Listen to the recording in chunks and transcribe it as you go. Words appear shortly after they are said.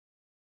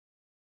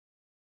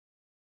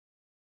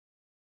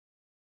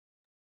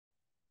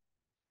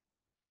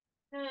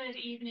Good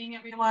evening,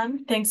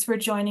 everyone. Thanks for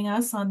joining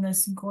us on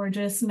this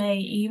gorgeous May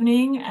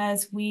evening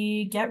as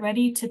we get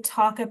ready to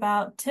talk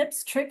about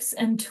tips, tricks,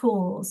 and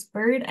tools.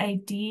 Bird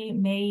ID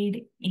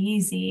made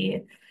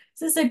easy.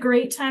 This is a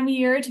great time of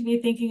year to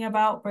be thinking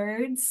about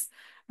birds.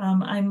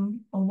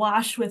 I'm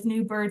awash with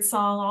new bird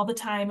song all the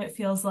time, it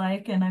feels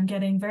like, and I'm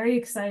getting very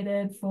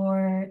excited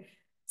for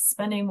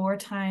spending more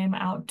time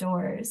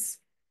outdoors.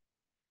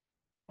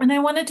 And I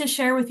wanted to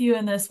share with you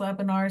in this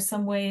webinar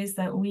some ways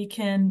that we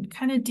can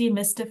kind of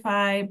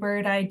demystify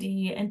bird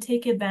ID and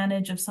take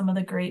advantage of some of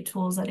the great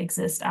tools that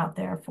exist out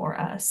there for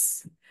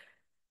us.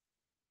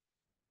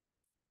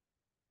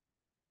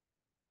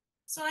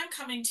 So I'm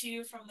coming to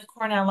you from the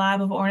Cornell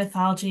Lab of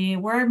Ornithology,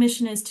 where our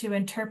mission is to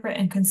interpret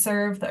and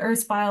conserve the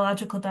Earth's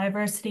biological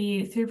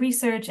diversity through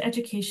research,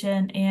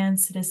 education, and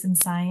citizen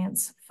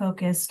science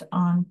focused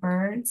on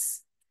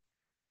birds.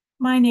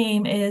 My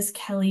name is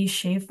Kelly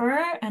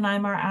Schaefer, and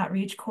I'm our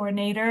outreach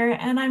coordinator,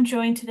 and I'm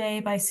joined today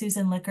by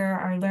Susan Licker,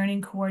 our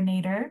learning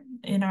coordinator.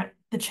 In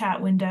the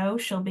chat window,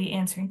 she'll be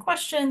answering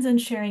questions and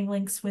sharing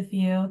links with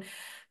you.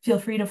 Feel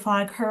free to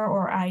flag her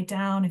or I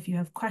down if you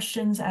have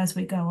questions as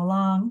we go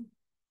along.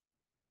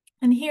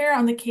 And here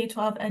on the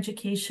K-12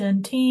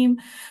 education team,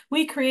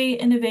 we create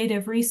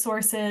innovative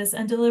resources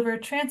and deliver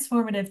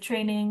transformative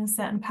trainings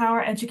that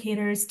empower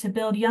educators to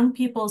build young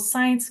people's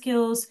science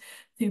skills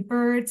through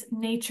birds,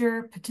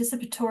 nature,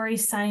 participatory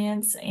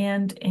science,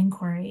 and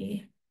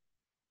inquiry.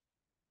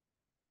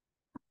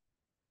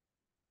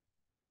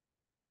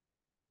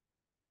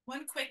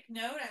 One quick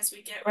note as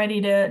we get ready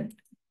to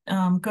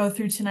go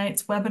through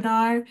tonight's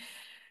webinar.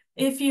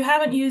 If you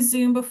haven't used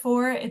Zoom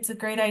before, it's a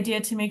great idea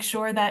to make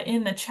sure that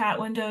in the chat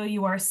window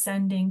you are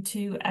sending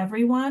to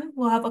everyone.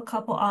 We'll have a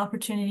couple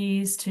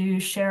opportunities to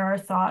share our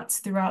thoughts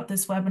throughout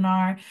this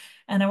webinar,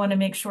 and I want to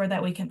make sure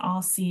that we can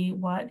all see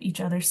what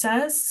each other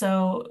says.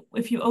 So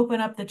if you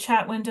open up the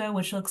chat window,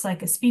 which looks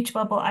like a speech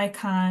bubble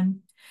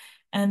icon,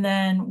 and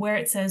then where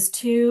it says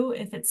to,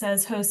 if it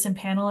says hosts and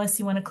panelists,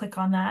 you want to click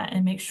on that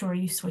and make sure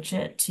you switch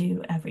it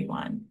to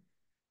everyone.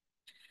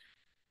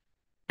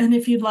 And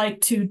if you'd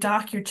like to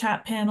dock your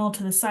chat panel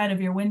to the side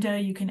of your window,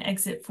 you can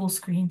exit full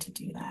screen to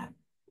do that.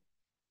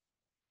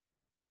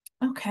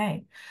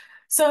 Okay,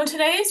 so in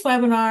today's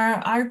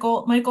webinar,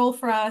 my goal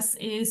for us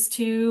is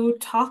to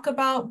talk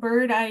about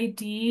bird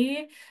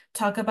ID,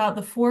 talk about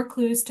the 4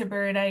 clues to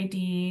bird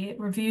ID,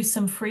 review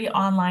some free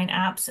online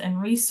apps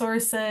and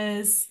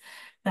resources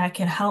that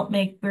can help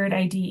make bird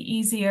ID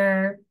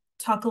easier,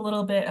 talk a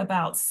little bit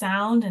about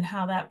sound and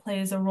how that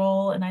plays a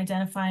role in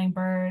identifying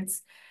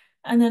birds,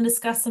 and then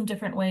discuss some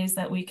different ways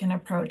that we can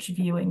approach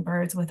viewing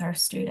birds with our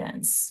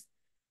students.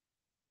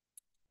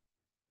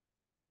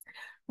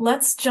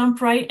 Let's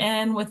jump right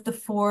in with the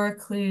 4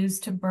 clues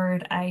to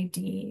bird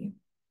ID.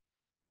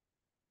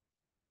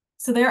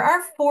 So there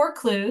are 4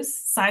 clues: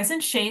 size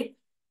and shape,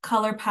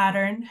 color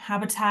pattern,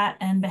 habitat,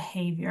 and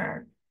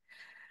behavior.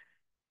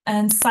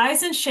 And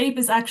size and shape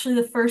is actually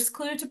the first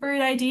clue to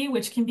bird ID,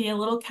 which can be a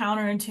little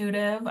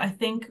counterintuitive. I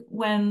think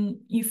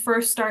when you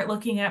first start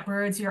looking at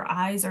birds, your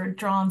eyes are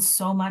drawn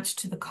so much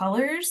to the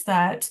colors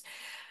that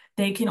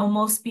they can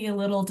almost be a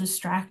little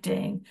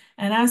distracting.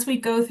 And as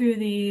we go through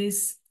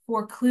these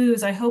 4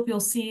 clues, I hope you'll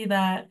see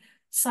that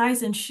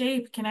size and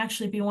shape can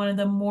actually be one of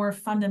the more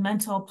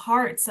fundamental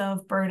parts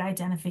of bird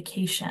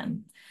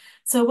identification.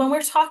 So when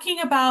we're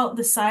talking about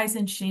the size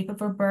and shape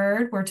of a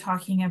bird, we're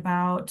talking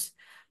about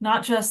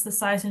not just the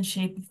size and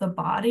shape of the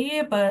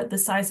body, but the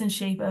size and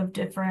shape of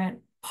different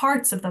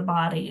parts of the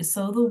body.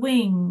 So the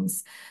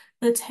wings,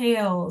 the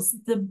tails,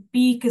 the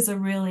beak is a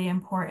really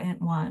important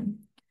one.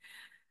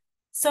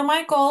 So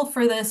my goal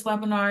for this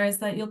webinar is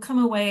that you'll come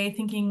away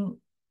thinking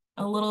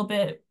a little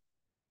bit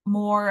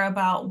more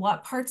about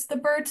what parts of the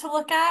bird to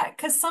look at,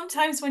 because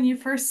sometimes when you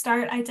first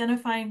start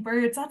identifying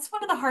birds, that's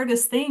one of the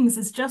hardest things,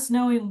 is just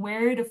knowing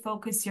where to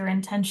focus your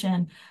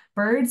intention.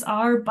 Birds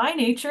are by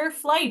nature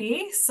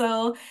flighty,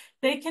 so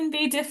they can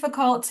be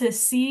difficult to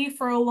see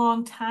for a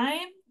long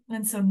time,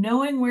 and so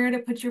knowing where to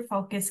put your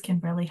focus can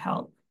really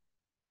help.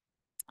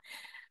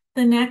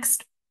 The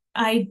next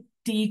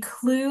ID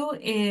clue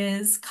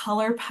is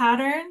color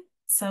pattern.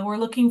 So we're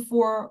looking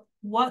for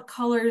what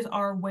colors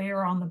are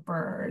where on the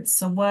bird.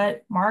 So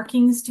what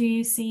markings do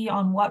you see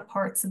on what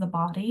parts of the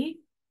body?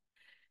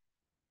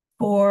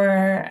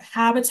 For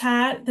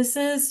habitat, this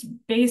is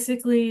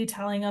basically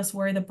telling us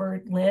where the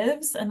bird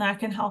lives, and that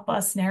can help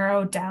us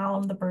narrow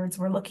down the birds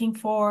we're looking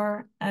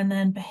for. And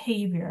then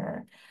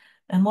behavior.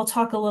 And we'll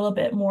talk a little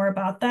bit more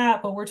about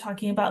that, but we're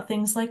talking about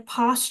things like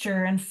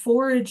posture and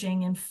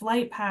foraging and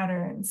flight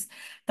patterns.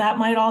 That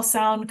might all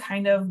sound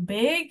kind of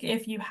big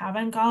if you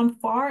haven't gone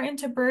far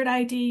into bird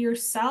ID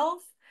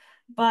yourself,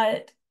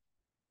 but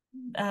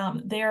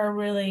they are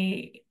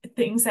really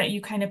things that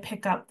you kind of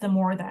pick up the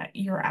more that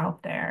you're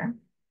out there.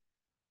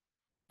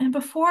 And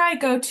before I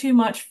go too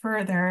much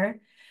further,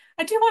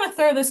 I do want to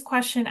throw this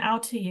question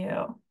out to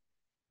you.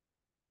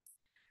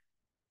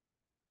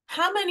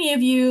 How many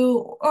of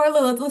you, or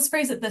let's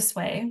phrase it this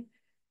way.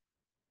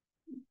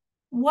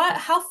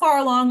 How far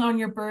along on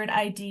your bird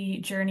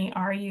ID journey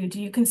are you? Do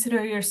you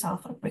consider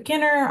yourself a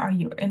beginner? Are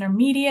you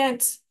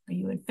intermediate? Are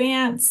you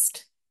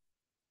advanced?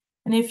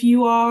 And if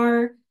you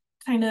are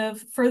kind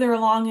of further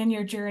along in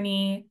your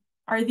journey,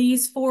 are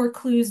these four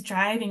clues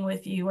driving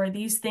with you? Are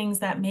these things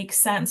that make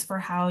sense for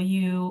how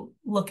you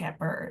look at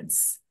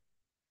birds?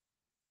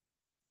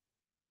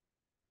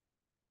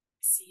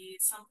 I see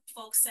some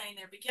folks saying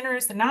they're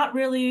beginners. They're not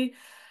really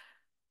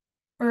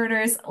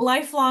birders.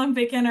 Lifelong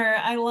beginner.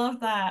 I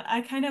love that.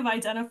 I kind of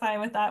identify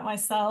with that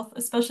myself,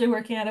 especially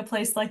working at a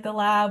place like the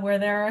lab where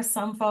there are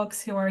some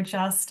folks who are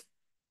just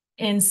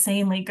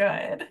insanely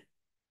good. I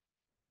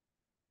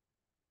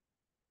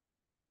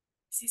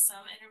see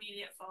some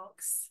intermediate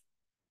folks.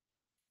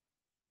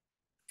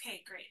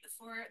 Okay, great.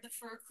 The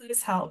four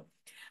clues help.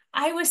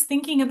 I was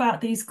thinking about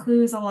these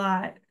clues a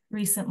lot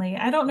recently.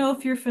 I don't know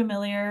if you're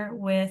familiar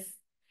with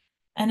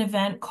an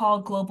event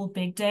called Global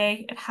Big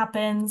Day. It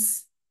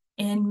happens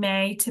in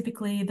May,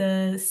 typically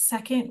the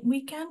second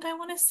weekend, I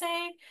want to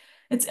say.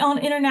 It's on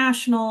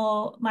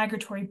International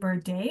Migratory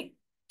Bird Day.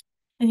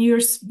 And you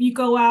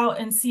go out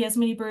and see as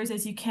many birds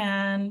as you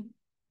can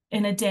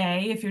in a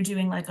day if you're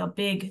doing like a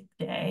big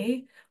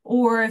day,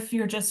 or if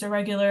you're just a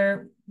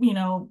regular,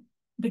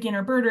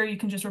 beginner birder, you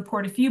can just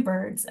report a few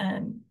birds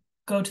and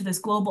go to this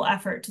global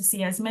effort to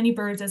see as many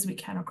birds as we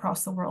can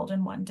across the world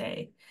in one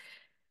day.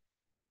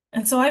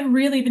 And so I've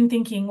really been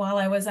thinking while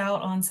I was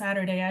out on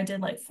Saturday, I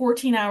did like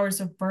 14 hours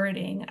of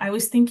birding. I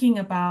was thinking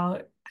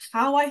about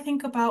how I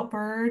think about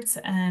birds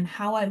and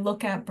how I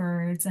look at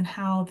birds and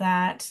how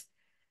that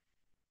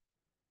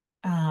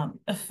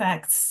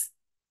affects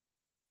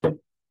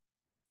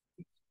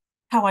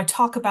how I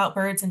talk about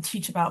birds and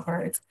teach about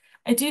birds.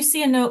 I do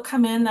see a note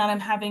come in that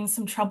I'm having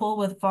some trouble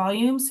with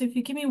volume. So if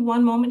you give me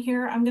one moment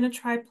here, I'm going to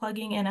try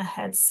plugging in a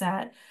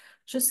headset.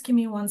 Just give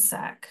me one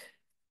sec.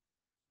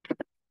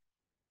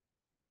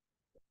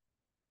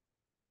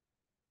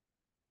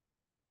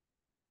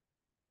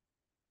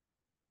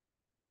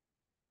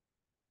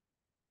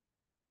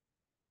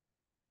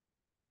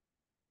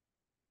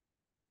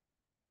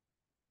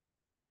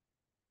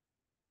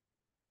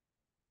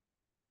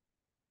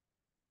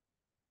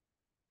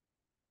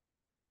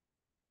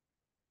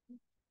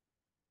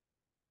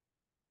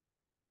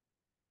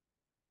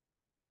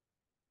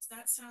 Does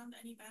that sound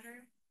any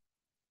better?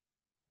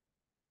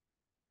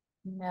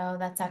 No,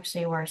 that's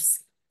actually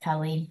worse,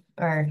 Kelly,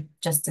 or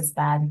just as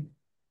bad.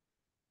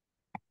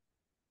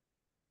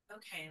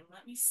 Okay,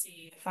 let me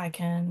see if I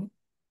can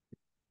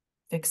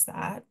fix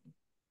that.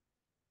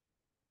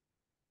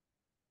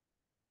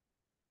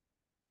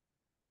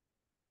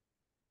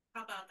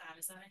 How about that?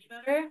 Is that any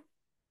better?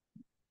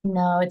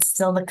 No, it's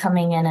still the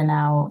coming in and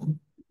out.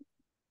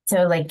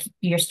 So like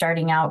you're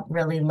starting out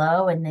really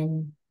low and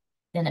then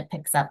it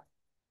picks up.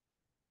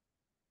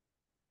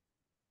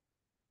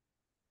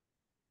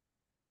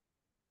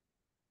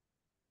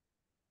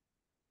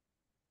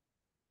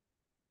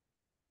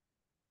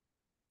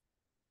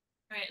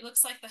 All right, it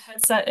looks like the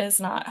headset is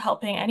not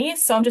helping any,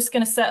 so I'm just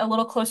going to sit a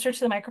little closer to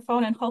the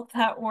microphone and hope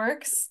that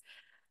works.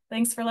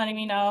 Thanks for letting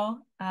me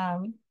know.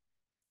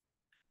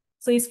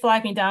 Please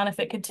flag me down if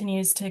it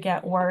continues to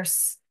get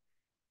worse.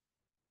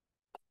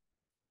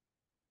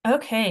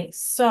 Okay,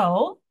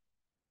 so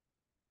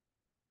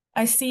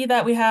I see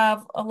that we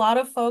have a lot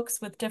of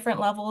folks with different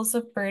levels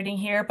of birding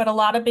here, but a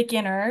lot of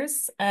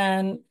beginners.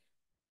 And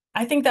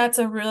I think that's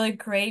a really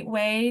great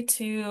way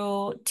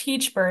to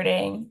teach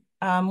birding.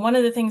 One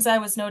of the things I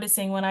was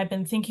noticing when I've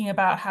been thinking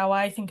about how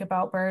I think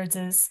about birds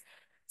is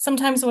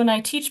sometimes when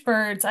I teach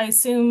birds, I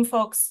assume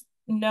folks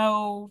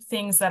know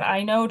things that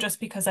I know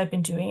just because I've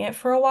been doing it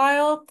for a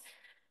while.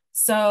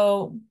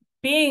 So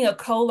being a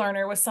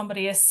co-learner with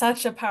somebody is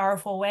such a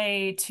powerful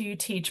way to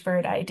teach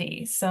bird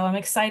ID. So I'm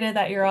excited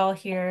that you're all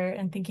here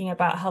and thinking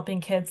about helping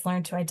kids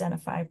learn to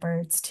identify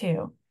birds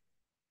too.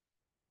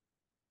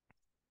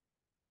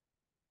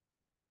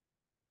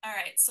 All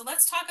right, so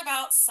let's talk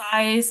about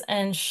size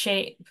and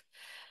shape.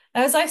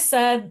 As I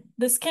said,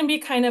 this can be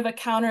kind of a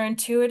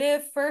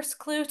counterintuitive first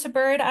clue to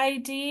bird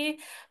ID,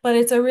 but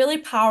it's a really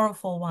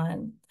powerful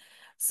one.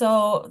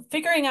 So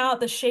figuring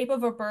out the shape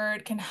of a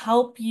bird can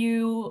help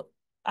you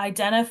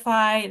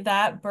identify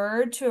that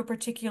bird to a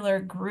particular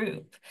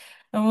group.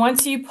 And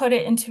once you put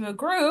it into a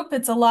group,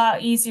 it's a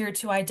lot easier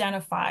to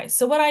identify.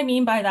 So what I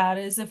mean by that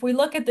is if we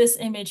look at this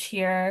image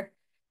here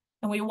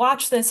and we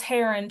watch this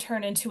heron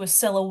turn into a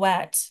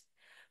silhouette,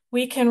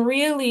 we can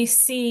really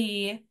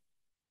see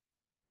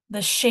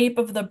the shape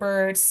of the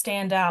bird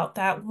stand out,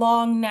 that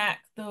long neck,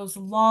 those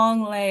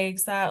long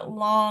legs, that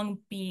long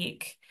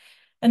beak.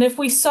 And if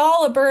we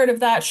saw a bird of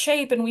that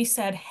shape and we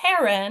said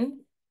heron,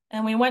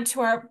 and we went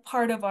to our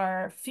part of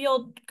our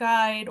field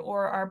guide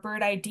or our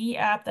bird ID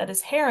app that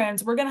is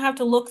herons, we're going to have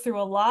to look through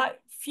a lot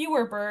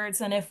fewer birds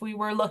than if we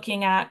were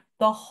looking at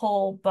the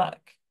whole book.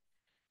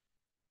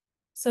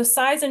 So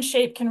size and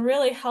shape can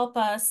really help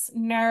us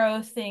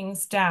narrow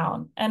things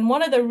down. And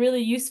one of the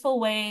really useful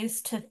ways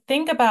to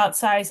think about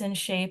size and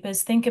shape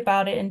is think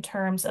about it in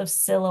terms of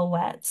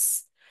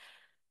silhouettes.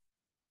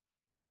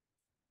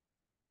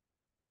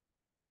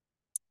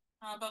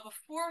 But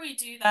before we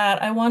do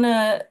that, I want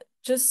to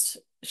just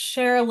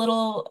share a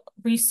little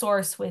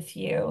resource with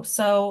you.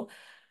 So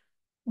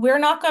we're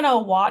not going to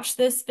watch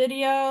this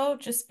video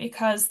just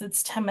because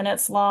it's 10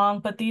 minutes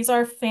long, but these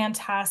are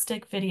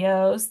fantastic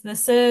videos.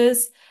 This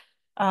is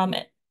um,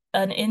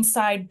 an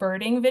inside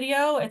birding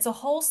video. It's a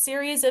whole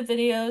series of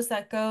videos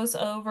that goes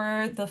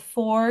over the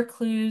 4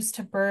 clues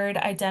to bird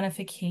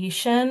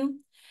identification.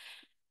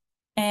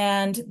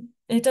 And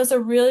it does a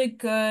really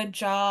good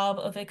job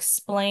of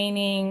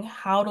explaining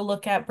how to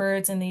look at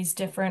birds in these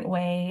different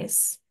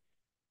ways.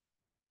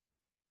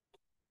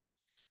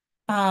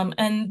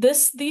 And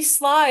these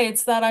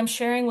slides that I'm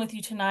sharing with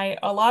you tonight,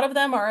 a lot of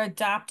them are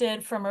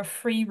adapted from a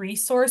free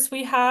resource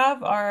we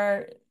have,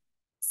 our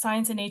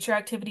Science and Nature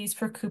Activities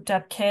for Cooped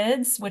Up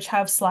Kids, which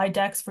have slide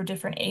decks for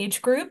different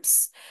age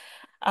groups.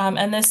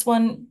 And this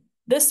one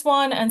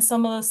and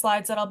some of the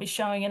slides that I'll be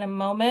showing in a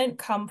moment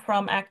come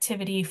from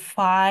activity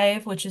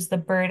 5, which is the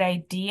bird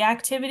ID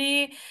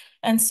activity.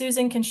 And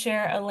Susan can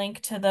share a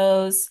link to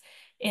those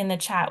in the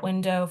chat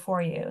window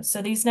for you.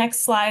 So these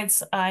next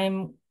slides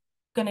I'm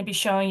going to be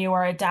showing you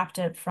are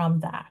adapted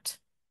from that.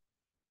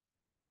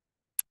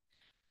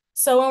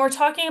 So when we're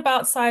talking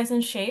about size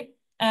and shape,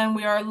 and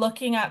we are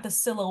looking at the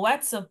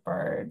silhouettes of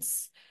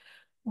birds,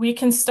 we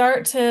can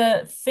start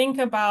to think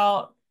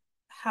about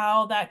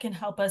how that can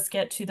help us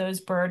get to those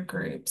bird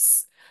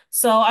groups.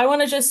 So I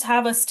want to just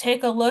have us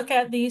take a look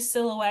at these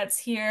silhouettes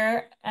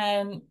here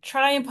and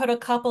try and put a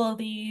couple of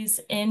these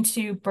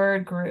into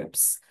bird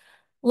groups.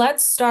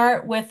 Let's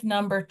start with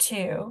number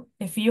 2.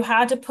 If you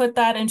had to put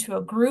that into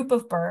a group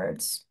of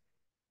birds,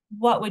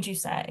 what would you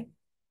say?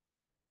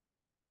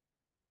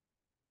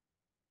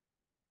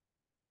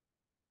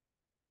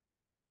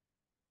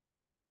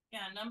 Yeah,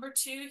 number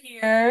 2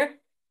 here,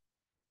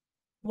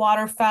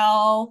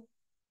 waterfowl,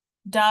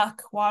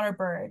 duck,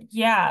 waterbird.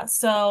 Yeah,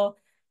 so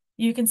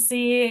you can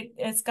see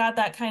it's got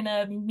that kind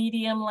of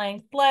medium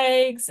length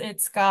legs.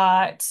 It's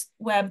got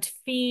webbed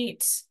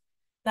feet,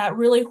 that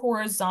really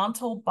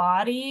horizontal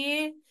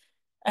body,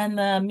 and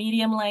the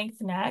medium length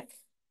neck.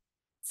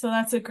 So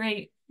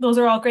those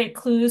are all great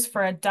clues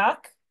for a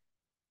duck.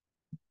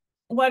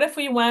 What if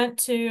we went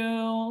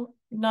to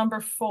number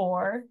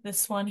 4,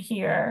 this one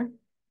here?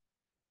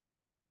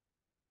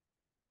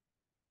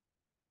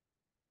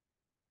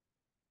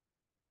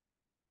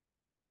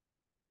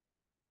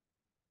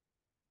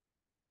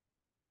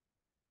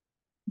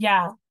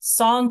 Yeah,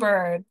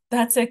 songbird.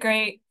 That's a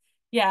great,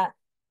 yeah,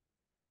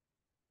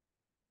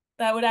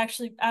 that would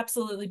actually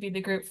absolutely be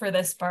the group for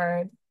this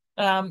bird.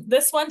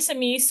 This one to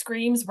me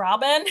screams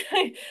robin.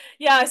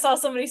 Yeah, I saw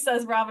somebody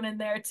says robin in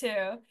there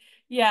too.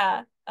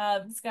 Yeah,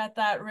 it's got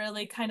that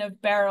really kind of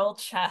barrel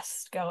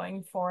chest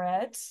going for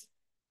it.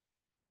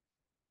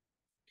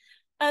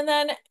 And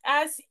then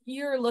as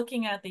you're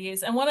looking at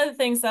these, and one of the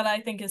things that I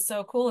think is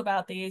so cool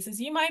about these is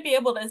you might be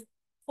able to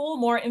pull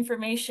more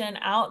information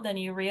out than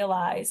you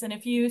realize. And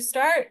if you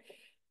start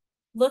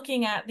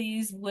looking at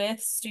these with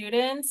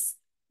students,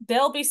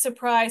 they'll be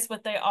surprised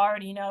what they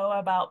already know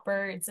about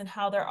birds and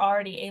how they're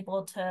already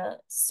able to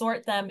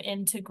sort them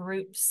into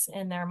groups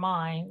in their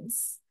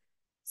minds.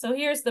 So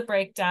here's the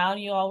breakdown.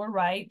 You all were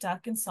right,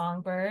 duck and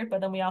songbird,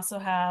 but then we also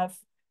have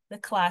the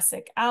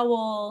classic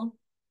owl,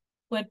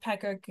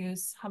 woodpecker,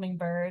 goose,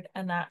 hummingbird,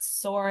 and that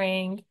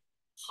soaring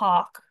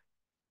hawk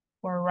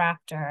or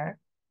raptor.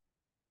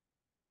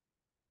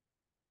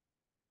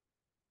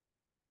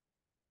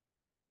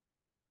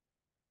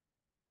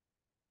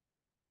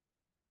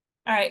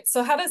 All right,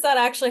 so how does that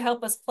actually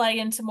help us play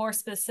into more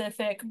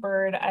specific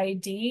bird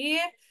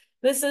ID?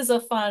 This is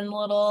a fun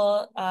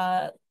little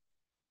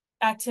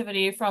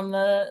activity from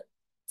the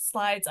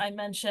slides I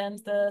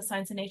mentioned, the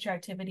science and nature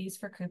activities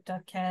for cooped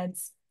up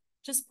kids.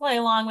 Just play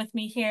along with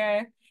me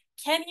here.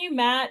 Can you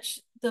match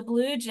the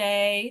blue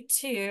jay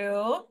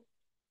to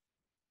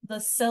the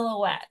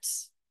silhouette?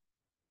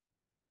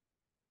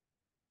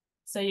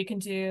 So you can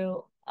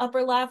do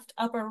upper left,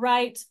 upper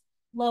right,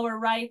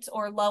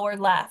 or lower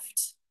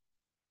left.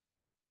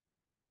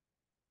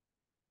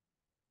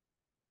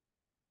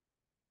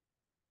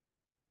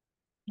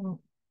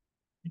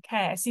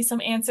 Okay, I see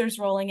some answers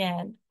rolling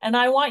in. And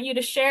I want you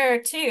to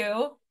share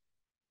too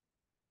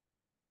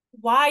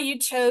why you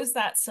chose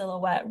that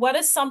silhouette. What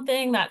is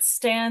something that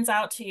stands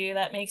out to you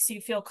that makes you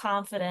feel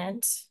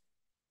confident?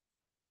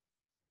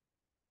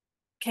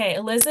 Okay,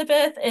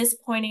 Elizabeth is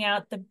pointing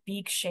out the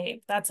beak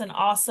shape. That's an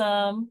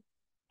awesome,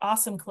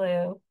 awesome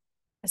clue.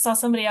 I saw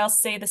somebody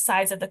else say the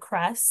size of the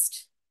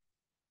crest,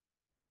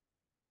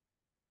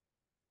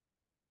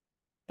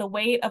 the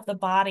weight of the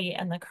body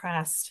and the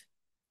crest.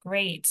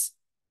 Great.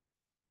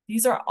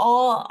 These are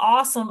all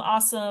awesome,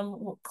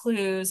 awesome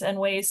clues and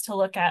ways to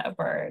look at a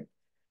bird.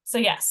 So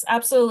yes,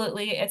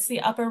 absolutely. It's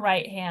the upper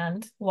right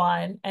hand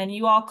one. And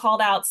you all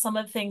called out some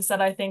of the things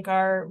that I think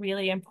are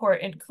really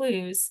important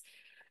clues.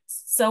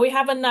 So we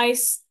have a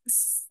nice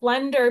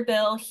slender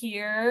bill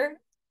here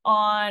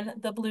on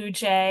the blue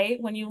jay.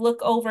 When you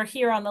look over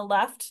here on the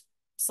left,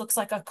 this looks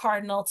like a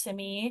cardinal to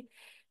me.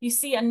 You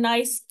see a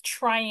nice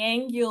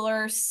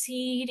triangular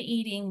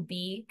seed-eating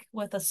beak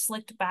with a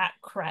slicked back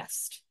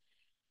crest.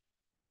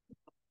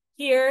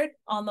 Here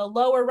on the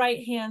lower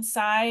right-hand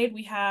side,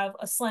 we have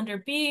a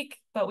slender beak,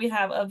 but we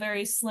have a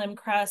very slim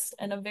crest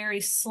and a very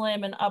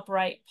slim and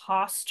upright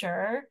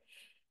posture.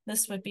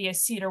 This would be a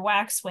cedar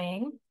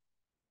waxwing.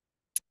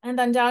 And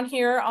then down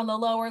here on the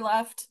lower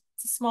left,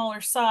 it's a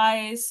smaller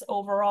size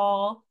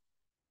overall,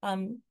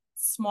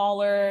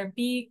 smaller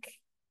beak,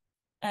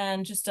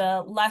 and just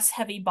a less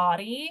heavy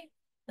body.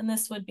 And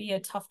this would be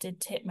a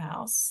tufted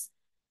titmouse.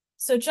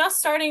 So just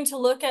starting to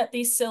look at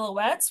these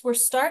silhouettes, we're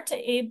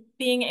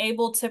being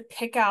able to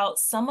pick out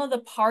some of the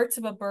parts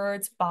of a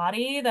bird's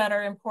body that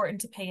are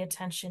important to pay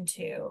attention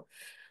to.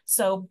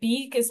 So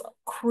beak is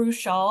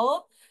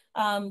crucial.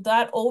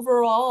 That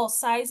overall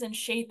size and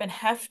shape and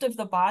heft of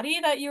the body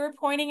that you were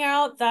pointing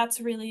out,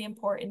 that's really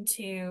important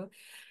too.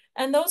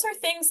 And those are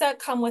things that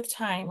come with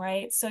time,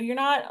 right? So you're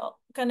not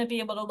going to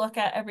be able to look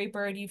at every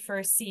bird you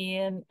first see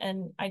and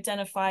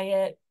identify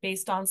it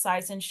based on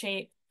size and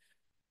shape.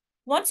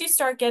 Once you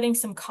start getting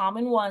some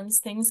common ones,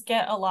 things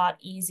get a lot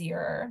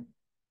easier.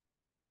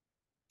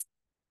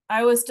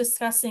 I was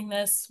discussing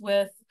this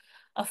with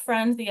a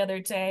friend the other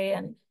day,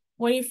 and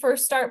when you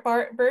first start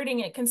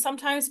birding, it can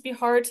sometimes be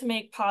hard to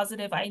make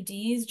positive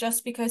IDs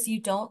just because you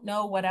don't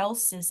know what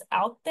else is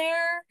out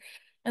there.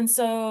 And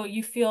so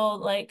you feel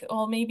like,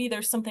 oh, maybe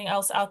there's something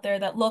else out there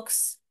that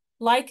looks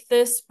like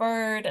this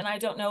bird and I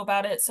don't know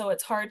about it. So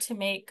it's hard to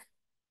make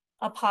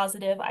a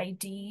positive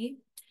ID.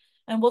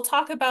 And we'll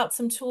talk about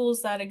some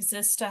tools that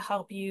exist to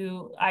help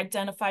you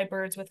identify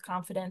birds with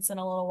confidence in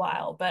a little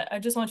while. But I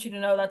just want you to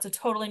know that's a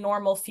totally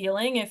normal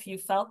feeling if you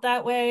felt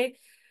that way.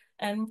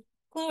 And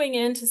cluing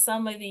into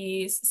some of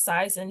these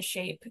size and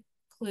shape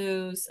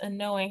clues and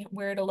knowing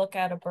where to look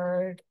at a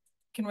bird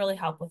can really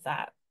help with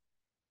that.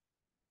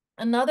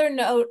 Another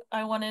note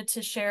I wanted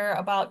to share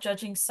about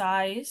judging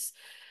size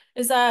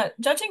is that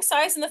judging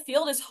size in the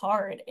field is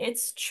hard.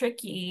 It's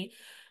tricky.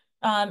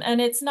 And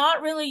it's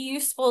not really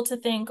useful to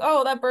think,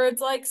 oh, that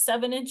bird's like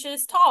 7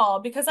 inches tall,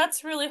 because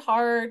that's really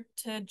hard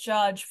to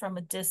judge from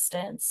a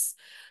distance.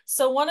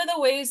 So one of the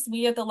ways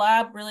we at the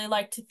lab really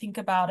like to think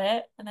about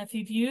it, and if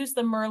you've used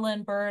the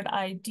Merlin Bird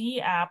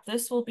ID app,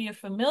 this will be a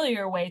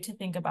familiar way to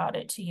think about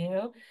it to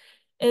you,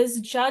 is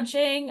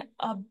judging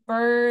a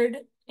bird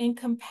in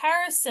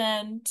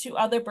comparison to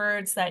other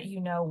birds that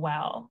you know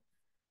well.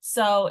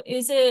 So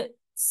is it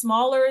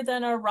smaller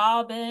than a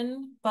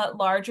robin, but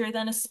larger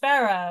than a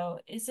sparrow?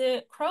 Is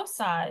it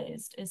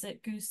crow-sized? Is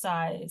it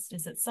goose-sized?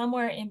 Is it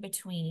somewhere in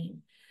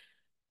between?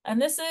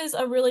 And this is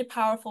a really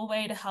powerful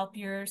way to help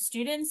your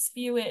students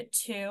view it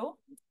too.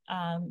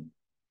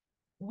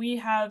 We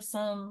have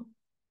some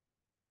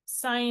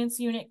science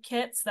unit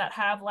kits that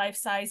have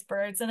life-size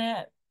birds in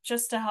it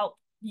just to help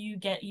you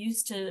get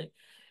used to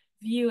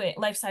viewing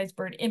life-size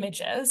bird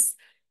images,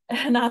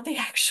 not the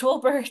actual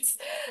birds,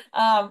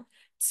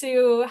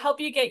 to help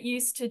you get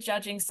used to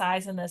judging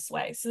size in this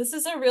way. So this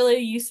is a really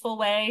useful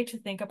way to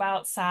think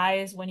about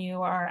size when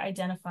you are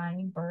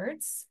identifying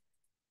birds.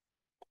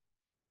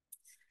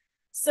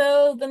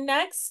 So the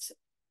next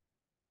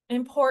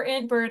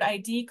important bird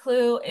ID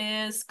clue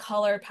is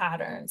color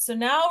pattern. So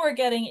now we're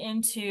getting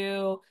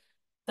into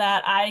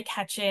that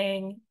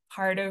eye-catching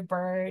part of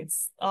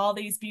birds, all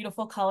these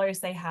beautiful colors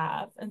they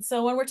have. And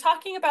so when we're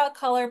talking about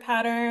color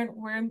pattern,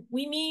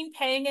 we mean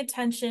paying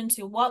attention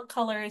to what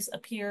colors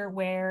appear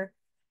where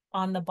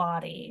on the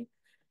body.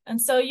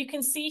 And so you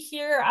can see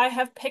here, I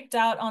have picked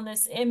out on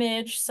this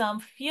image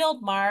some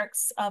field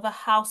marks of a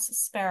house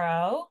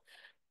sparrow.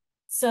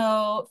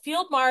 So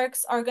field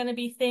marks are going to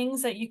be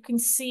things that you can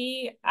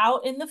see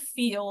out in the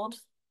field.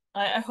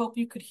 I hope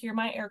you could hear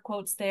my air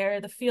quotes there.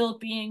 The field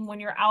being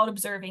when you're out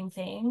observing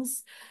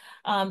things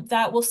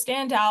that will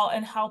stand out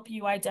and help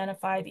you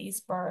identify these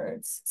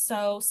birds.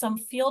 So some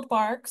field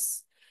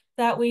marks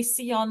that we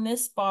see on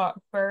this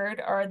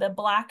bird are the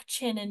black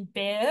chin and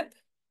bib.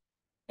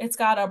 It's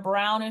got a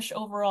brownish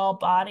overall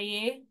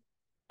body,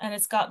 and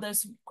it's got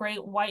this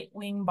great white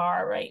wing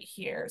bar right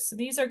here. So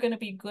these are going to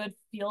be good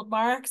field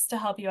marks to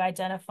help you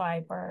identify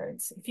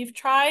birds. If you've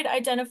tried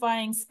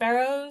identifying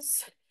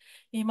sparrows,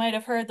 you might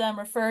have heard them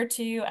referred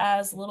to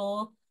as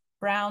little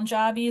brown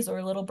jobbies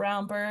or little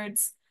brown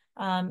birds.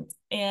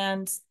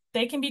 And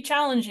they can be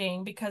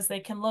challenging because they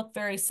can look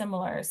very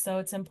similar. So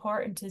it's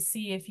important to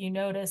see if you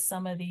notice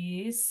some of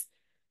these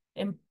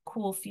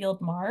cool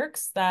field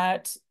marks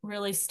that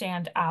really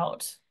stand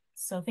out.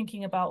 So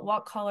thinking about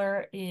what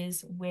color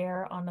is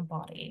where on the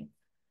body.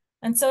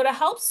 And so to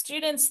help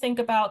students think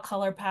about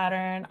color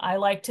pattern, I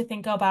like to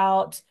think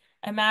about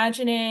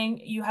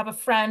imagining you have a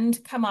friend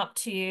come up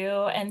to you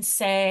and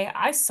say,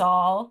 I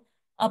saw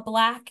a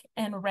black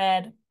and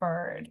red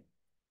bird.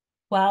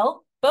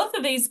 Well, both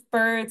of these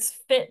birds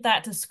fit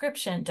that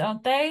description,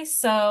 don't they?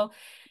 So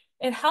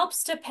it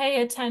helps to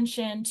pay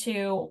attention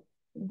to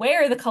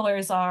where the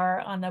colors are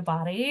on the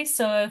body.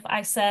 So if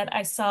I said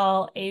I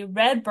saw a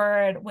red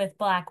bird with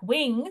black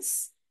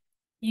wings,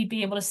 you'd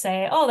be able to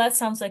say, oh, that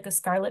sounds like a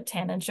scarlet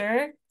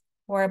tanager.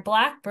 Or a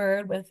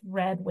blackbird with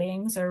red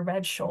wings or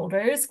red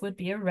shoulders would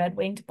be a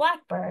red-winged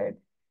blackbird.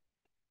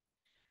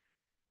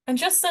 And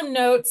just some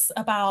notes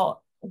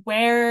about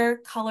where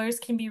colors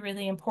can be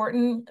really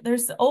important.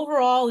 There's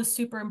overall is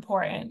super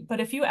important, but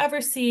if you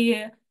ever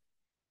see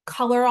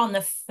color on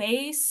the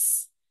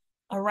face,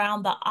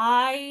 around the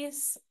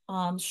eyes,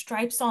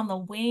 stripes on the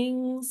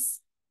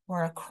wings,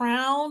 or a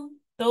crown,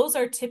 those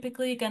are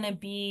typically going to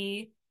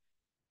be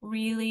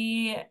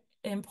really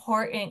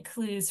important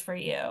clues for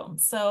you.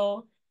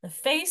 So the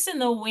face and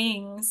the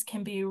wings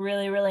can be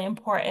really, really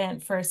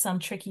important for some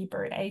tricky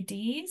bird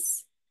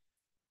IDs.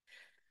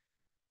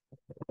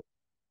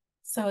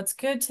 So it's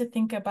good to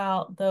think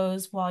about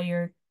those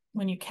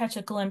when you catch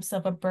a glimpse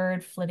of a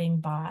bird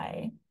flitting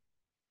by.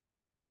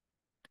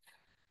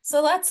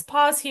 So let's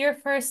pause here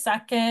for a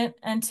second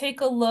and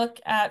take a look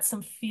at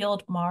some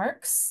field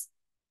marks.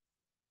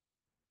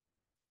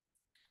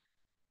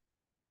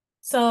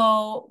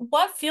 So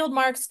what field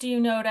marks do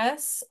you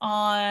notice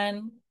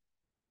on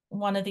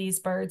one of these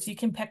birds? You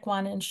can pick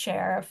one and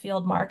share a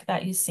field mark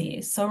that you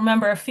see. So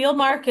remember, a field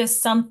mark is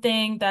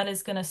something that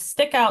is going to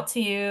stick out to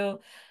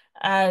you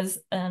as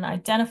an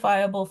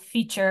identifiable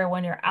feature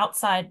when you're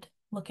outside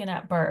looking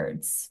at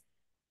birds.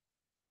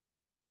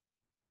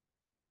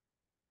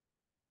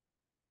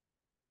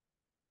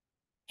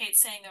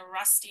 Kate's saying a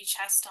rusty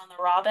chest on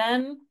the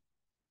robin.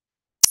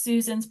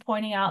 Susan's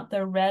pointing out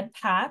the red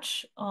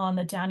patch on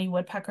the downy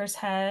woodpecker's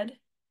head.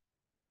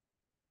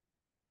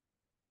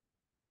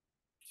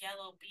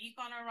 Yellow beak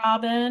on a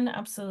robin,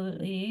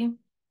 absolutely.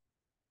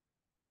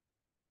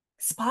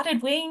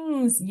 Spotted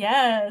wings,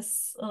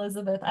 yes,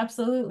 Elizabeth,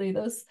 absolutely.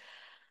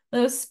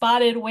 Those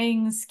spotted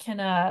wings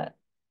can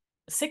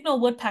signal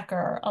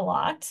woodpecker a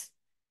lot.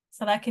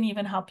 So that can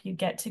even help you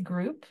get to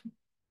group.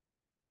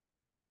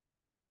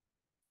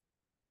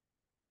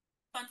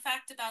 Fun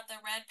fact about the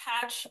red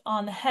patch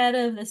on the head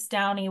of this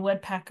downy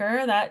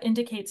woodpecker, that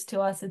indicates to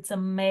us it's a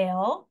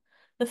male.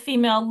 The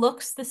female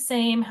looks the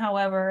same,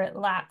 however, it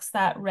lacks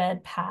that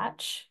red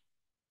patch.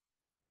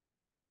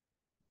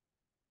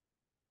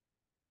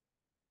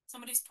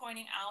 Somebody's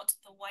pointing out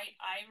the white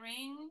eye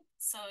ring.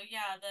 So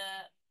yeah, the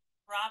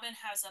robin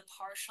has a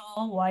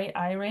partial white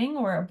eye ring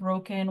or a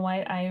broken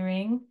white eye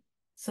ring.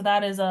 So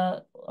that is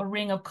a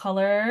ring of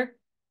color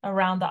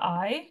around the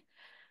eye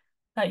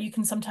that you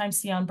can sometimes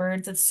see on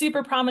birds. It's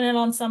super prominent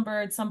on some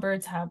birds. Some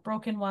birds have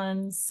broken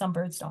ones. Some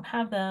birds don't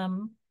have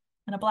them.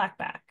 And a black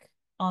back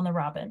on the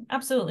robin.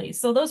 Absolutely.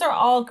 So those are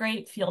all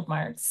great field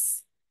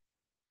marks.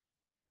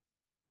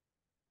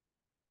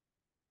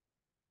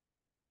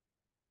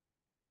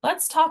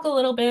 Let's talk a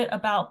little bit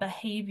about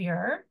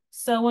behavior.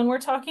 So when we're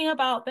talking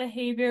about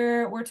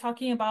behavior, we're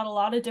talking about a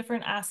lot of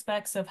different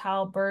aspects of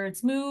how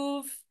birds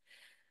move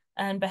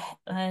and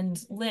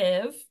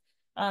live.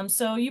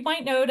 So you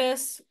might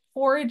notice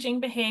foraging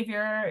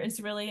behavior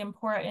is really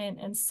important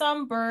in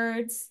some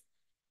birds,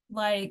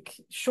 like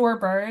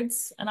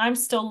shorebirds, and I'm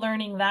still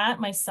learning that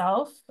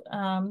myself.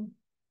 But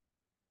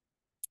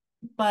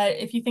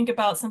if you think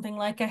about something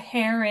like a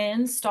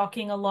heron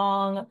stalking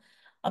along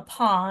a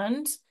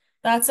pond,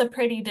 that's a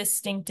pretty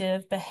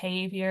distinctive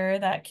behavior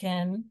that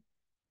can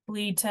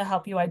lead to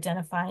help you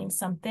identifying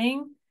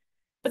something.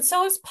 But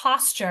so is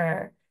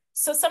posture.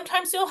 So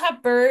sometimes you'll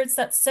have birds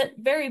that sit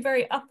very,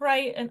 very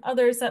upright and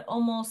others that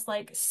almost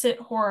like sit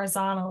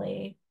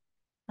horizontally.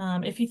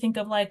 If you think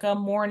of like a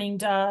mourning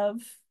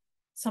dove,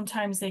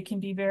 sometimes they can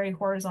be very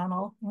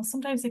horizontal. Well,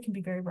 sometimes they can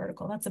be very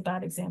vertical. That's a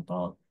bad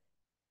example.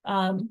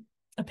 Um,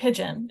 a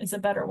pigeon is a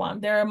better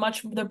one. Their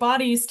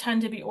bodies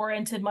tend to be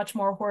oriented much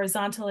more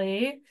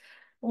horizontally,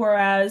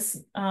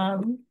 whereas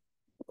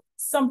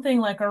something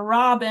like a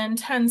robin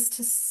tends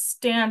to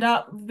stand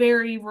up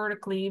very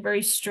vertically,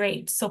 very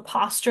straight. So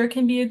posture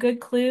can be a good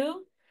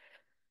clue.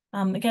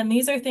 Again,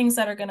 these are things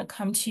that are going to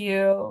come to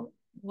you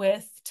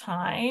with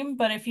time,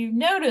 but if you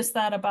notice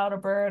that about a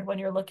bird when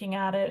you're looking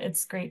at it,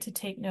 it's great to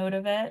take note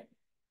of it.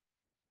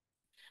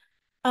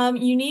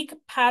 Unique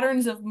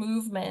patterns of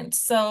movement.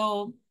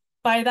 So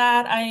by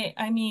that,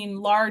 I mean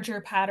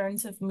larger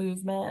patterns of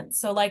movement.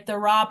 So like the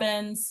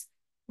robins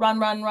run,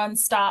 run, run,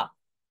 stop,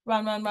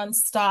 run, run, run,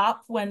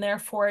 stop when they're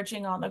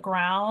foraging on the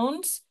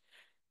ground.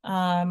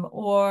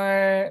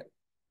 Or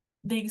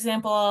the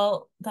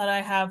example that I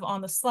have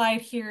on the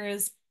slide here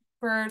is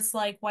birds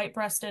like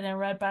white-breasted and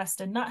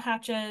red-breasted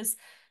nuthatches.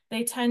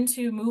 They tend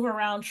to move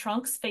around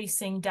trunks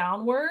facing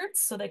downwards,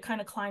 so they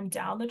kind of climb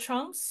down the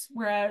trunks,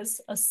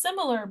 whereas a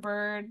similar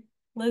bird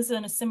lives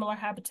in a similar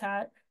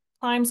habitat,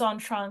 climbs on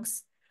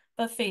trunks,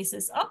 but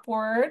faces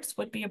upwards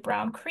would be a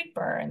brown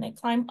creeper, and they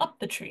climb up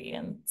the tree.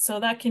 And so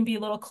that can be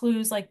little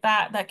clues like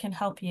that that can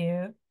help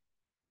you.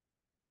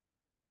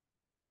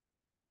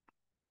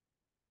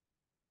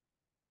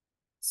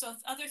 So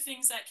other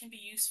things that can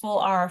be useful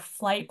are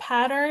flight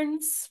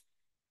patterns.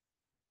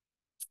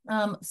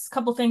 A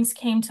couple things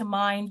came to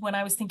mind when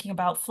I was thinking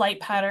about flight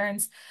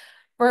patterns.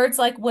 Birds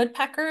like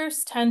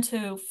woodpeckers tend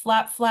to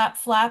flap, flap,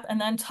 flap, and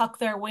then tuck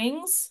their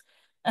wings.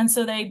 And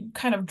so they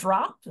kind of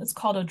drop. It's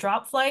called a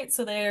drop flight.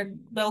 So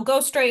they'll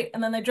go straight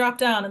and then they drop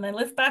down and they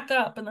lift back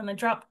up and then they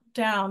drop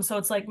down. So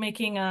it's like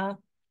making a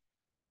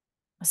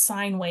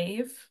sine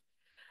wave.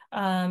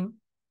 Um,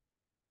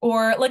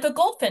 Or like a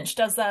goldfinch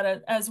does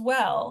that as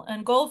well.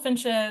 And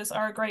goldfinches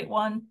are a great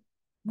one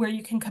where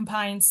you can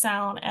combine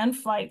sound and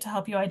flight to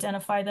help you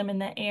identify them in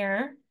the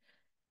air.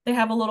 They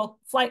have a little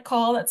flight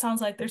call that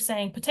sounds like they're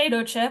saying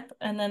potato chip,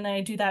 and then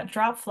they do that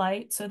drop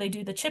flight. So they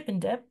do the chip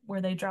and dip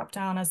where they drop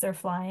down as they're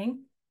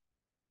flying.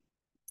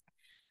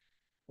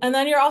 And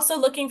then you're also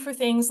looking for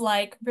things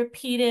like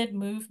repeated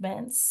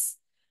movements.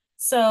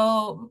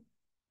 So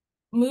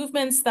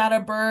movements that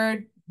a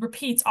bird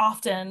repeats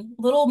often,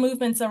 little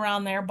movements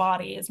around their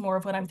body is more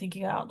of what I'm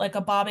thinking about, like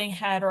a bobbing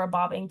head or a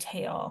bobbing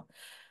tail.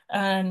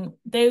 And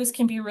those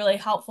can be really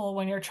helpful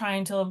when you're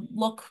trying to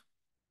look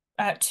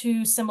at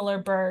two similar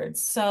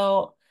birds.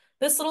 So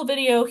this little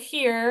video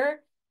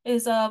here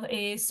is of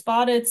a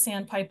spotted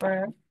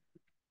sandpiper,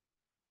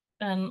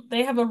 and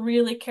they have a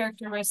really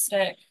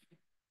characteristic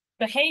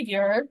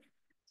behavior.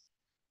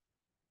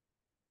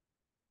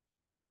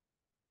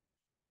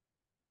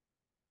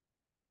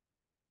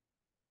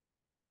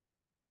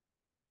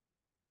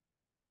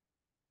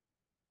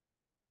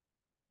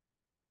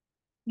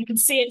 You can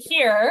see it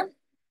here.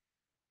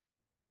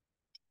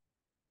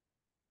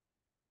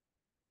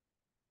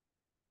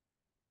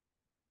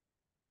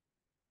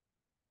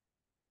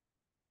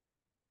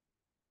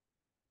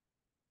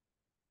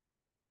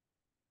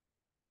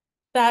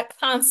 That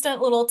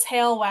constant little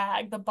tail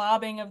wag, the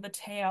bobbing of the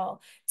tail.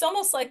 It's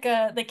almost like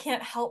they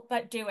can't help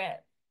but do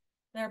it.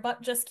 Their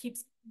butt just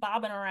keeps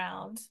bobbing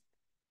around.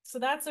 So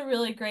that's a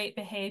really great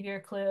behavior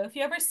clue. If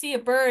you ever see a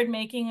bird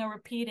making a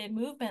repeated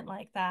movement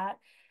like that,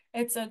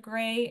 it's a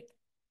great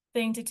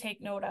thing to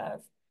take note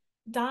of.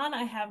 Don,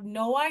 I have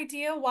no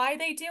idea why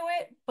they do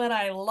it, but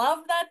I love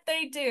that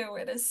they do.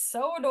 It is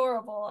so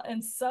adorable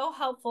and so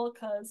helpful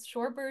because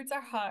shorebirds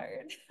are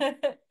hard.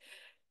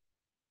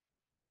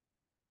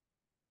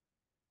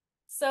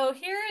 So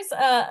here's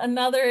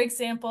another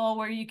example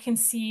where you can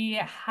see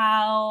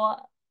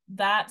how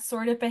that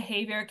sort of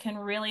behavior can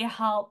really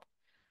help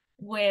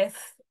with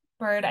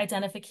bird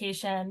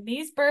identification.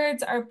 These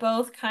birds are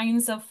both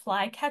kinds of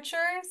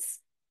flycatchers.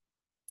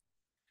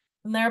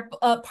 And they're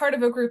part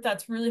of a group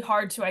that's really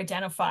hard to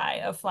identify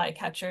of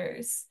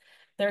flycatchers.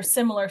 They're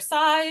similar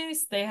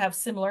size, they have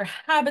similar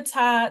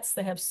habitats,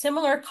 they have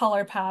similar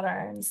color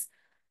patterns.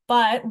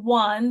 But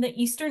one,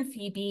 the eastern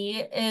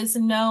phoebe, is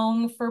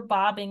known for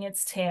bobbing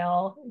its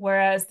tail,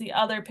 whereas the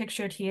other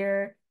pictured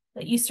here,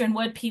 the eastern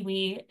wood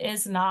pewee,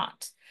 is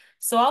not.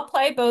 So I'll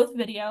play both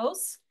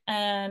videos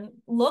and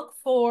look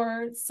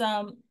for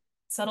some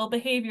subtle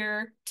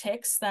behavior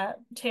tics, that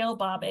tail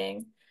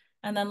bobbing,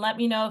 and then let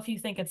me know if you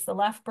think it's the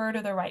left bird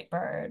or the right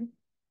bird.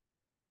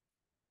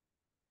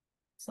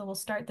 So we'll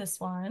start this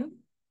one.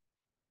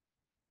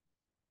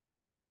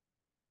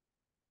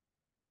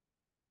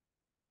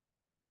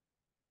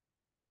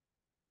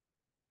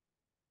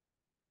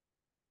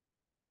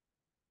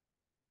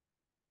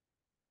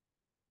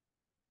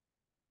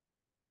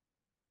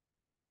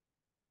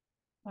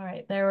 All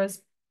right, there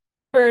was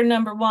bird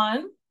number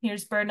one.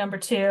 Here's bird number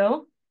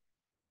two.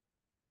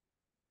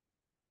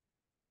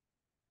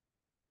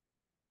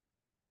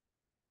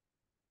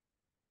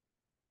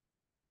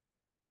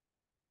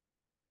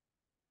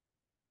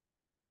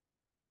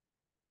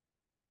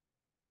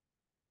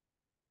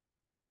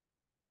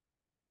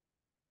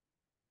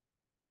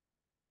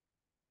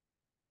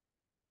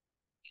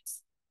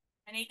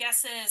 Any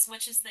guesses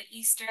which is the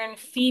eastern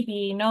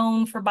phoebe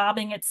known for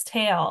bobbing its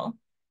tail?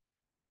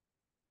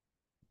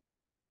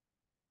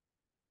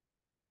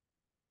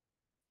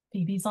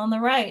 Phoebe's on the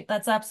right.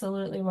 That's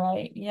absolutely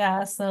right.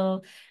 Yeah,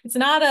 so it's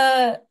not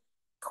a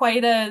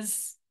quite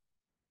as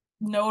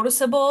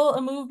noticeable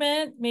a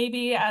movement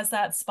maybe as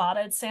that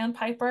spotted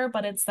sandpiper,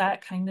 but it's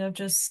that kind of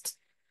just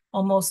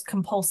almost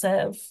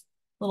compulsive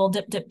little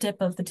dip, dip,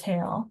 dip of the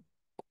tail.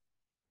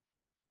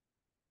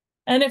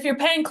 And if you're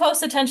paying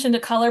close attention to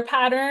color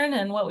pattern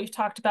and what we've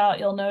talked about,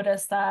 you'll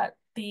notice that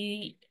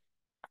the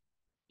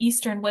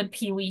eastern wood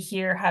pewee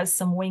here has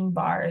some wing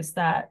bars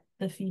that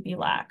the phoebe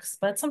lacks,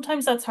 but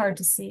sometimes that's hard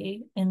to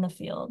see in the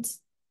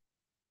fields.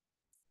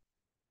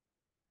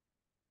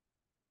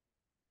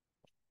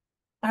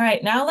 All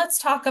right, now let's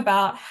talk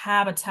about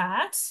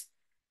habitat.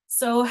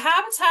 So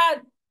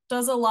habitat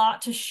does a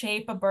lot to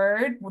shape a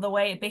bird, the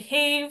way it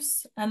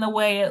behaves and the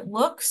way it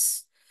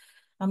looks.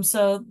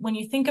 So when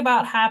you think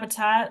about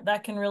habitat,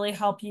 that can really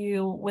help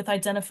you with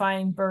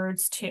identifying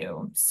birds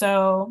too.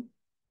 So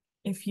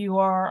if you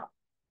are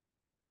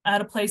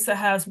at a place that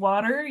has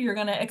water, you're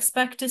going to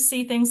expect to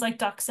see things like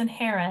ducks and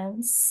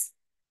herons.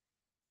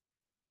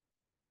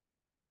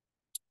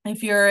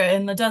 If you're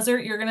in the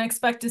desert, you're going to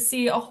expect to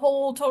see a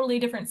whole totally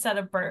different set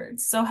of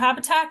birds. So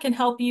habitat can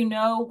help you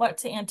know what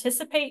to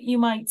anticipate you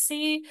might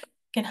see,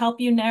 can help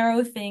you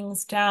narrow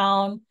things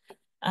down,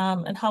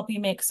 and help you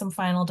make some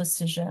final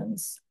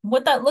decisions.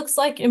 What that looks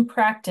like in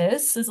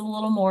practice is a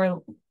little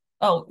more,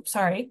 oh,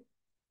 sorry,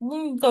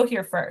 go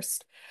here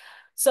first.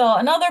 So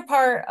another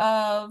part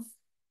of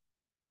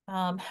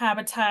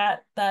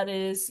habitat that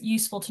is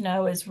useful to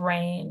know is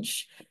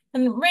range.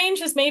 And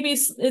range is maybe,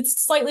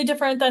 it's slightly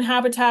different than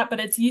habitat, but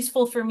it's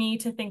useful for me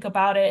to think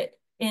about it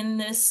in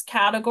this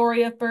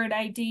category of bird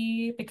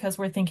ID because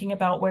we're thinking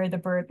about where the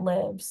bird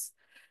lives.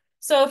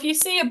 So if you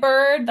see a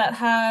bird that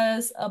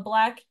has a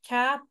black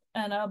cap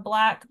and a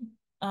black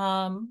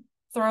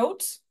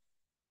throat,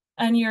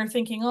 and you're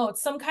thinking, oh,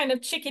 it's some kind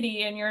of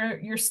chickadee, and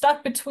you're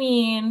stuck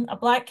between a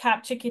black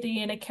cap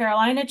chickadee and a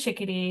Carolina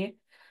chickadee,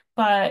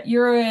 but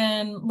you're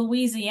in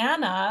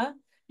Louisiana,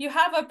 you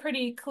have a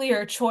pretty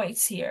clear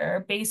choice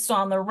here based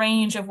on the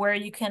range of where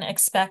you can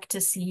expect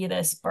to see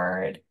this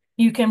bird.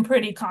 You can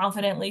pretty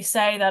confidently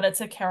say that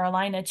it's a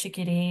Carolina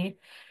chickadee,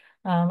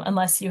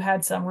 unless you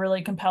had some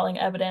really compelling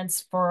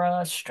evidence for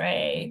a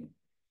stray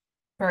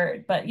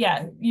bird. But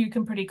yeah, you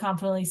can pretty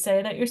confidently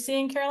say that you're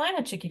seeing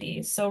Carolina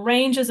chickadees. So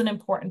range is an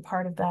important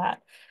part of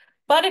that.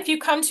 But if you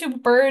come to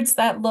birds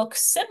that look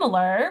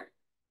similar,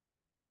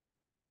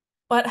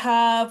 but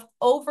have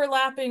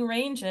overlapping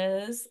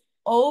ranges,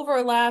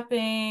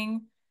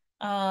 overlapping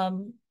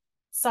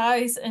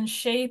size and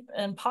shape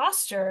and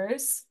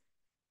postures,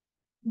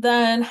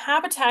 then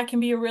habitat can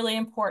be a really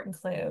important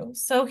clue.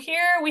 So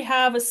here we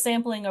have a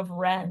sampling of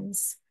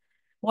wrens.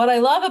 What I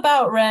love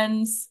about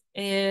wrens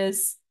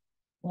is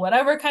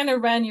whatever kind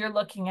of wren you're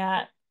looking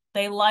at,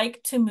 they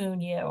like to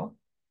moon you.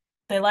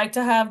 They like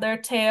to have their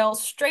tail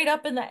straight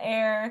up in the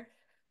air.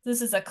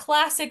 This is a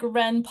classic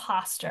wren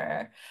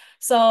posture.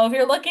 So if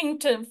you're looking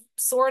to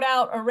sort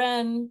out a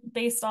wren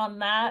based on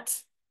that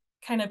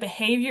kind of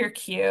behavior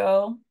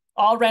cue,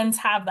 all wrens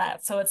have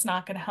that, so it's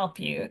not going to help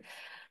you.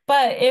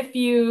 But if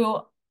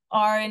you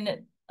are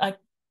in a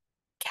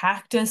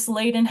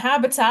cactus-laden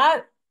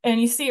habitat and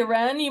you see a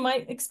wren, you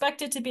might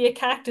expect it to be a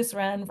cactus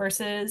wren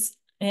versus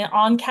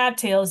on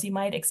cattails, you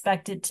might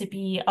expect it to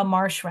be a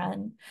marsh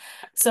wren.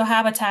 So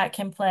habitat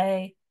can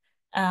play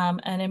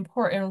an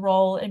important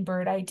role in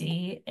bird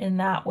ID in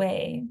that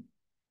way.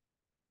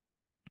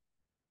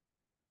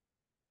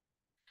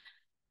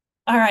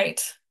 All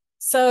right.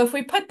 So if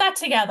we put that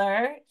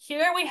together,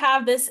 here we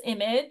have this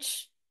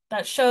image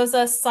that shows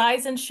us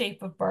size and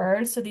shape of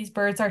birds. So these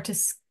birds are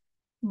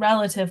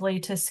relatively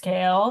to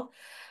scale.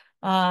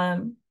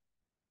 And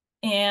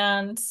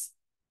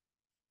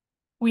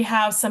we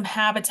have some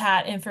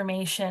habitat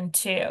information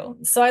too.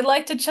 So I'd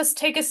like to just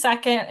take a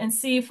second and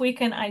see if we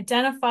can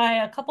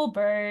identify a couple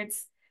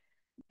birds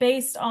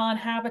based on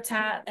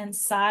habitat and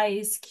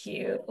size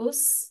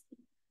cues.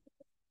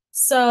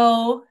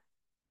 So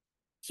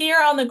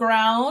here on the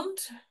ground,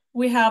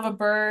 we have a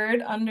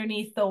bird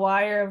underneath the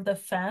wire of the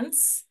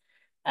fence.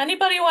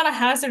 Anybody want to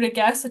hazard a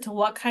guess as to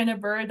what kind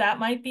of bird that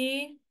might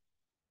be?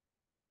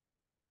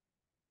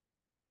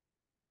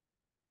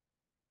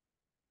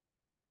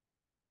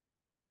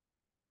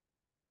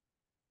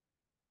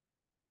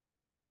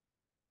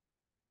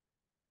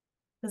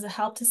 Does it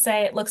help to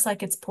say it looks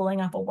like it's pulling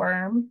up a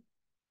worm?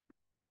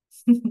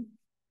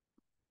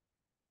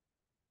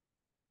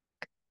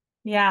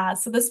 Yeah,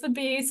 so this would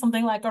be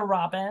something like a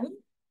robin.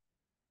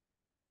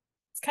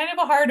 It's kind of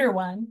a harder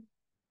one.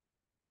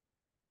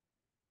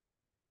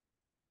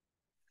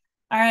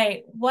 All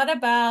right, what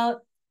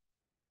about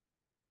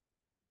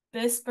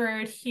this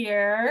bird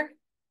here,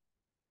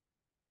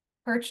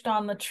 perched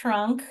on the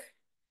trunk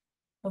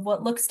of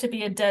what looks to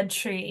be a dead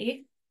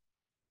tree?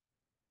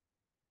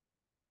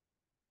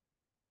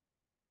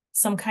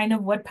 Some kind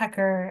of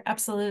woodpecker,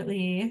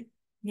 absolutely.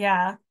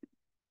 Yeah.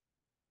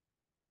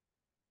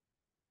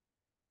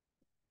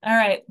 All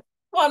right,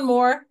 one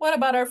more. What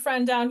about our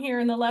friend down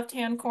here in the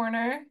left-hand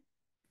corner?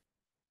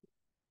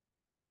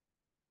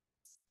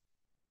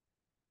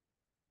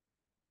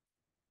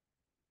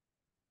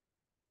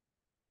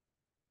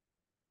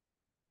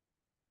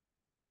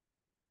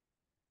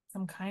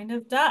 Some kind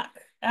of duck,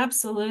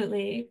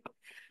 absolutely.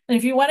 And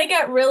if you want to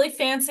get really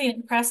fancy and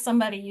impress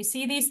somebody, you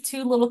see these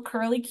two little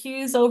curly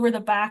cues over the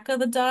back of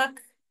the duck?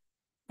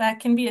 That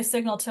can be a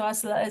signal to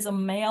us that is a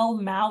male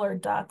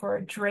mallard duck or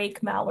a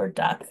drake mallard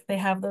duck. They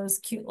have those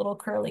cute little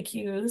curly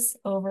cues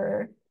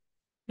over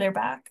their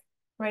back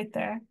right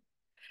there.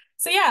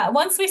 So yeah,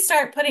 once we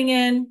start putting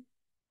in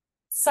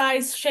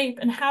size, shape,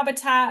 and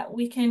habitat,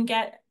 we can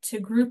get to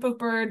group of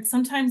birds.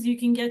 Sometimes you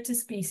can get to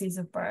species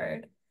of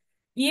bird,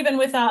 even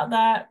without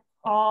that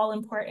all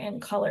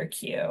important color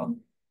cue.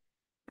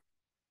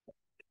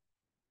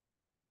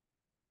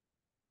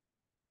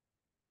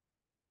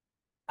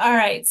 All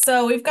right,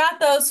 so we've got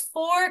those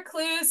 4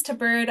 clues to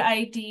bird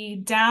ID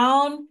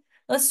down.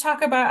 Let's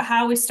talk about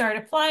how we start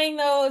applying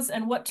those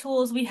and what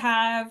tools we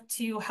have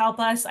to help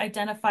us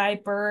identify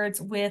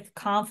birds with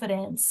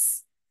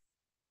confidence.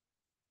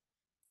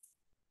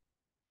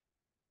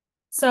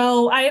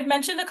 So I have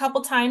mentioned a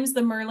couple times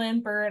the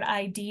Merlin Bird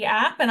ID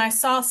app, and I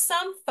saw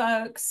some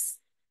folks,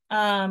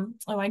 oh,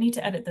 I need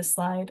to edit this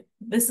slide.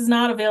 This is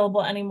not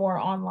available anymore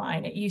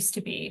online. It used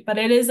to be, but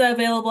it is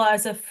available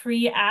as a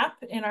free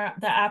app in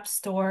the App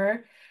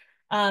Store.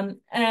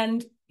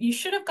 And you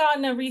should have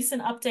gotten a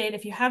recent update.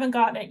 If you haven't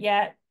gotten it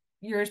yet,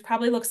 yours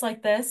probably looks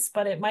like this,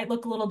 but it might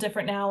look a little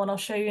different now, and I'll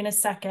show you in a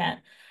second.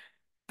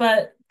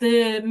 But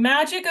the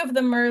magic of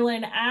the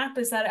Merlin app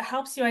is that it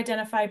helps you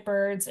identify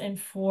birds in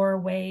 4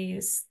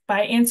 ways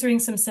by answering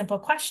some simple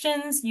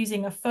questions,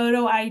 using a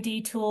photo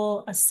ID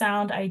tool, a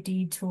sound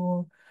ID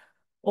tool,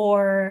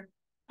 or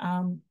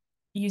um,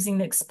 using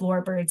the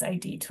Explore Birds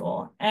ID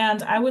tool.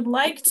 And I would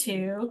like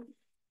to,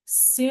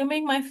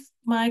 assuming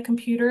my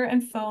computer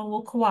and phone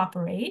will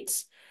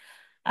cooperate,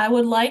 I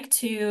would like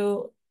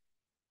to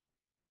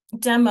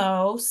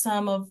demo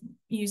some of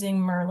using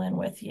Merlin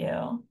with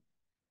you.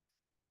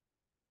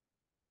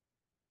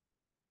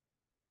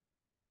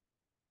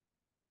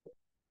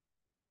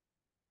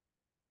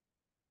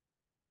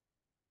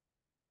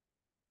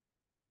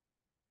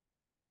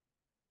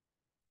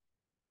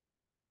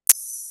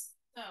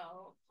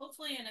 So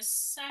hopefully in a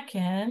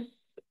second,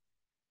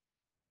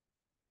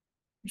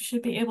 you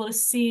should be able to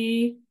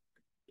see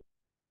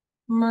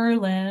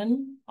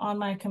Merlin on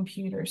my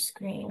computer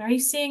screen. Are you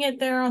seeing it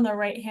there on the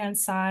right-hand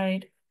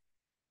side?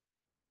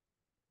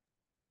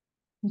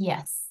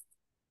 Yes.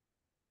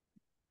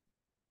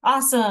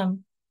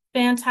 Awesome.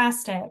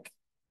 Fantastic.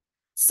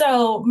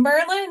 So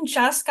Merlin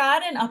just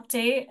got an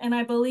update, and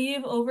I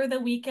believe over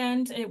the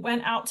weekend it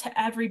went out to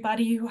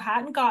everybody who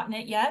hadn't gotten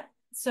it yet.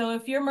 So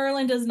if your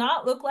Merlin does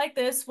not look like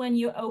this when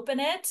you open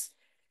it,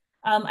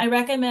 I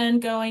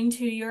recommend going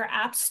to your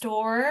app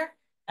store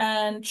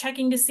and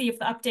checking to see if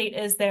the update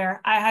is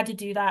there. I had to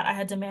do that. I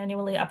had to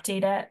manually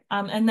update it.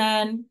 And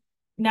then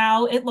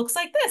now it looks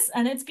like this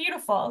and it's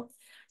beautiful.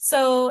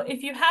 So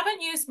if you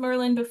haven't used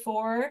Merlin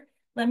before,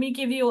 let me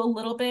give you a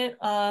little bit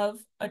of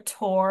a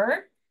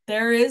tour.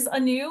 There is a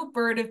new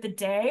bird of the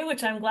day,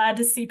 which I'm glad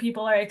to see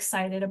people are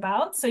excited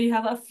about. So you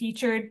have a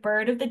featured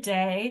bird of the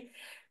day,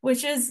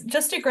 which is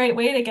just a great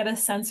way to get a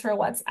sense for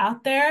what's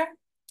out there.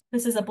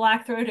 This is a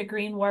black-throated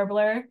green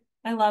warbler.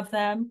 I love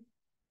them.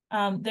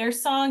 Their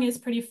song is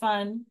pretty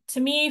fun. To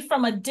me,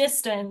 from a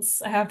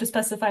distance, I have to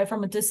specify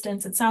from a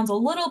distance, it sounds a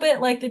little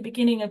bit like the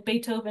beginning of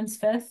Beethoven's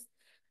Fifth.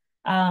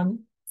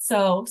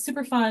 So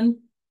super fun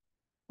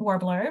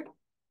warbler.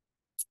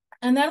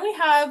 And then we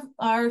have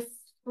our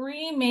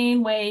 3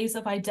 main ways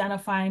of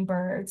identifying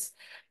birds.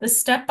 The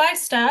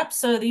step-by-step,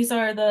 so these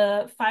are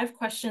the 5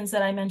 questions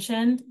that I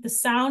mentioned, the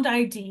sound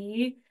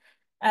ID,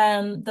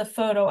 and the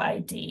photo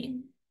ID.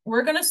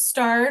 We're going to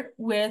start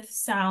with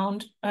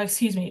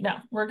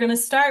we're going to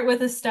start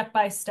with a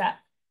step-by-step.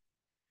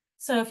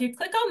 So if you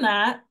click on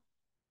that,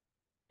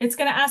 it's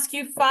going to ask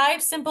you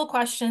 5 simple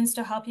questions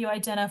to help you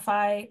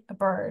identify a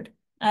bird.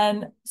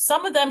 And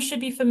some of them should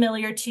be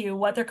familiar to you,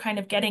 what they're kind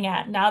of getting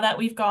at now that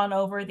we've gone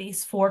over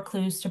these 4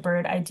 clues to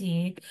bird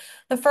ID.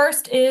 The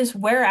first is,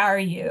 where are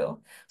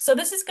you? So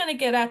this is going to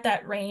get at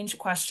that range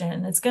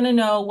question. It's going to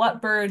know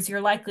what birds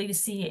you're likely to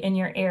see in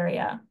your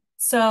area.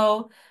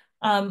 So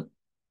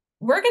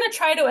we're going to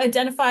try to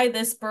identify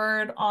this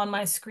bird on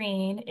my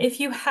screen.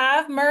 If you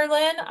have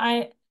Merlin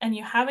and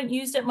you haven't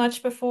used it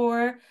much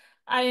before,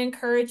 I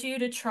encourage you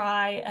to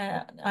try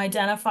and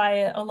identify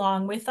it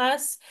along with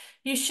us.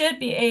 You should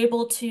be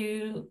able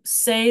to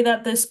say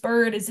that this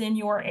bird is in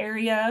your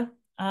area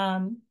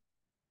because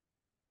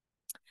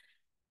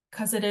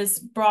it is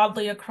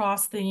broadly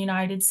across the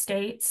United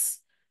States.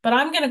 But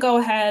I'm going to go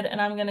ahead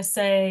and I'm going to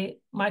say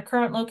my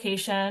current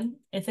location,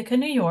 Ithaca,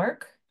 New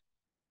York.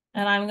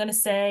 And I'm going to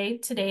say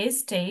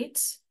today's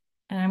date,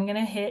 and I'm going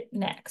to hit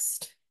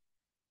next.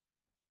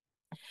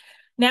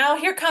 Now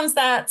here comes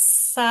that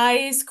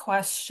size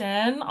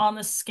question on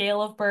the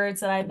scale of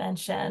birds that I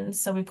mentioned.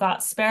 So we've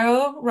got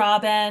sparrow,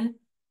 robin,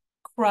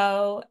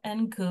 crow,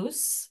 and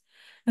goose.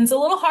 And it's a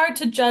little hard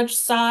to judge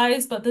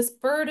size, but this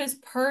bird is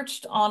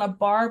perched on a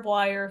barbed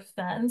wire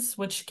fence,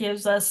 which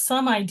gives us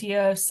some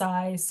idea of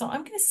size. So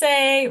I'm going to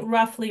say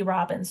roughly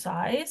robin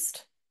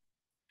sized.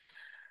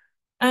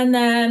 And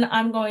then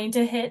I'm going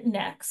to hit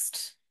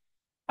next.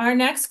 Our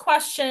next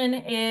question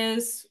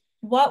is,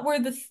 what were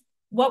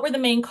the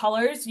main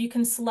colors? You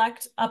can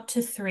select up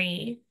to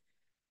 3.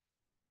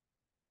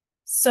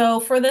 So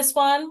for this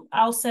one,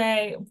 I'll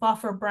say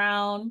buffer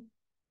brown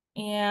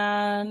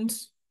and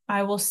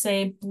I will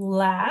say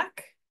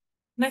black.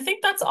 And I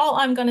think that's all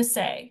I'm going to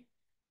say.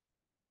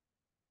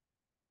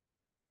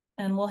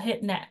 And we'll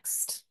hit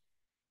next.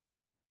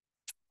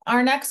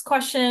 Our next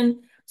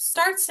question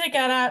starts to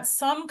get at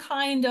some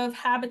kind of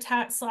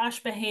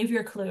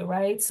habitat/behavior clue,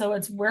 right? So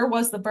it's, where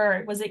was the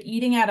bird? Was it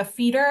eating at a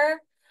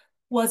feeder?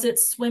 Was it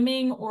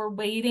swimming or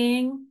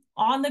wading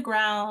on the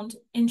ground,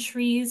 in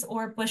trees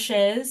or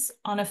bushes,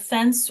 on a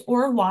fence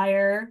or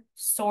wire,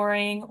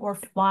 soaring or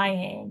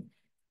flying?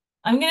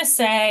 I'm going to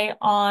say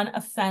on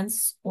a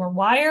fence or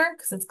wire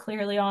because it's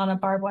clearly on a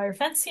barbed wire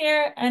fence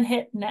here, and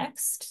hit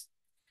next.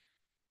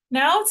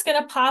 Now it's going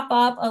to pop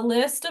up a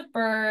list of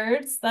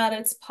birds that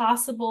it's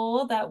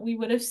possible that we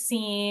would have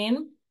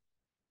seen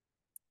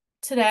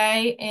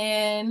today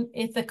in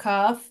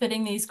Ithaca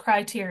fitting these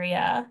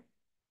criteria.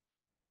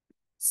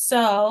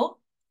 So,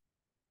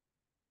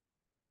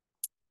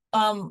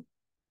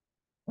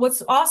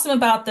 what's awesome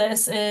about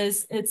this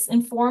is it's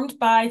informed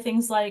by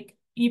things like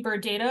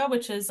eBird data,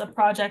 which is a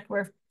project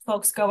where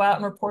folks go out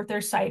and report their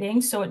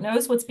sightings, so it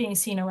knows what's being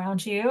seen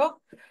around you.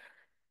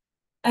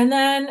 And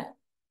then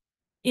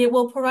it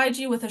will provide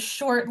you with a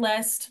short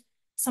list,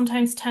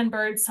 sometimes 10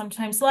 birds,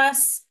 sometimes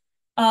less,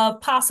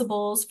 of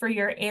possibles for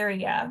your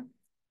area.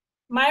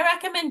 My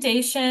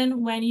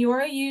recommendation when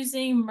you're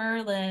using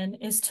Merlin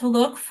is to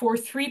look for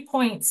 3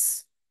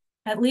 points,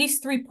 at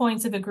least 3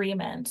 points of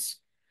agreement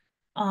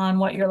on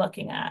what you're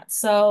looking at.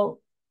 So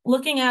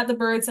looking at the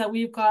birds that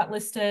we've got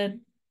listed,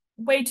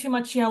 way too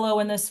much yellow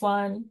in this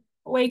one,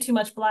 way too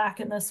much black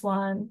in this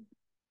one.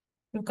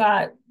 We've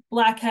got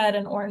blackhead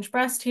and orange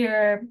breast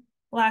here,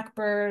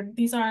 blackbird.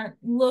 These aren't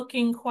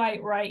looking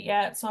quite right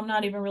yet, so I'm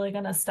not even really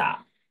going to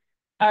stop.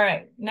 All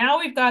right, now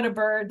we've got a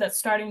bird that's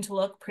starting to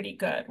look pretty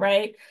good,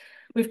 right?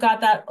 We've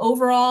got that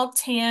overall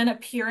tan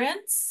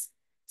appearance.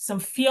 Some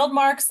field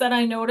marks that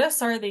I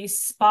notice are these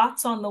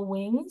spots on the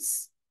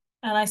wings,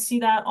 and I see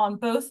that on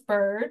both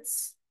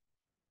birds.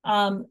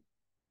 Um,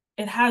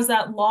 it has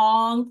that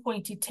long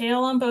pointy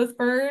tail on both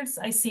birds.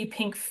 I see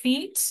pink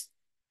feet,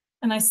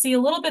 and I see a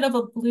little bit of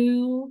a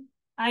blue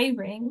eye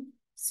ring.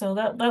 So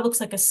that looks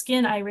like a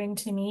skin eye ring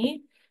to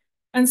me.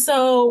 And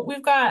so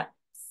we've got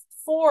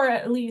four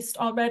at least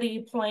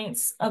already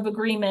points of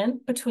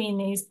agreement between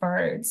these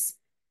birds.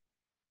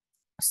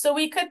 So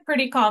we could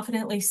pretty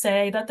confidently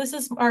say that this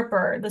is our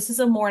bird. This is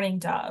a mourning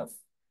dove.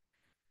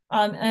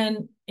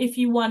 And if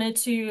you wanted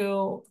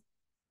to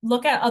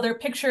look at other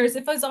pictures,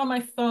 if I was on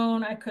my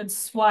phone, I could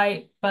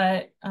swipe,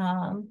 but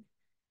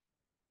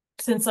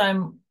since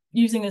I'm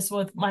using this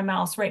with my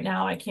mouse right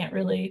now, I can't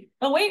really.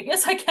 Oh, wait,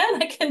 yes, I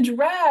can. I can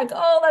drag.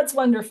 Oh, that's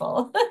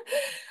wonderful.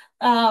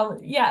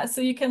 Yeah,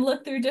 so you can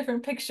look through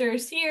different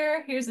pictures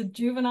here. Here's a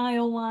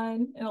juvenile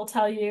one. It'll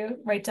tell you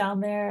right down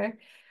there.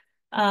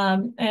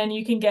 And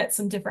you can get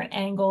some different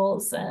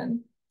angles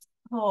and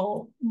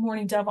oh,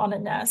 mourning dove on a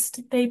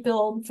nest. They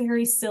build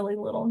very silly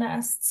little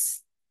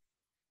nests.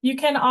 You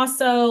can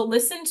also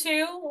listen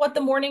to what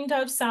the mourning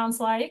dove sounds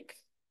like.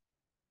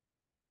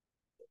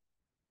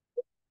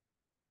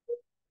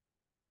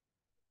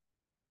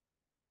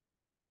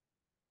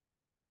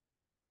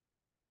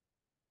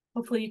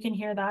 Hopefully you can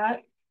hear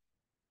that.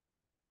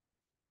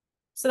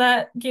 So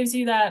that gives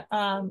you that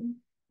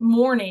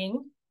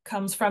mourning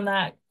comes from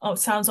that. Oh, it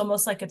sounds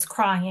almost like it's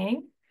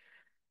crying.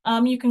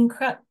 You can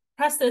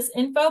press this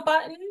info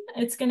button.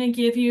 It's going to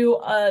give you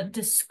a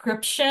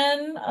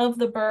description of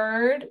the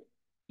bird.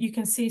 You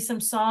can see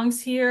some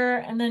songs here,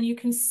 and then you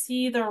can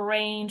see the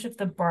range of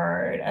the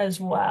bird as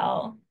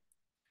well.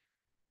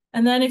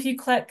 And then if you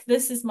click,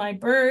 this is my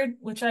bird,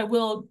 which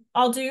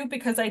I'll do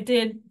because I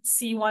did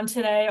see one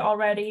today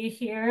already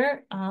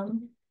here.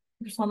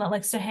 There's one that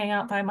likes to hang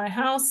out by my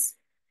house.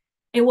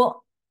 It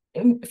will,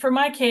 for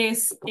my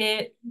case,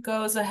 it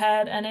goes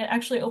ahead and it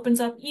actually opens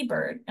up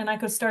eBird and I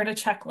could start a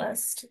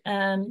checklist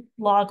and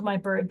log my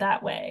bird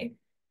that way.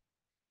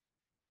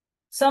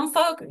 Some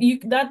folk,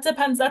 that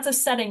depends, that's a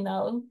setting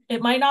though.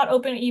 It might not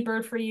open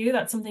eBird for you.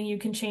 That's something you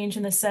can change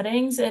in the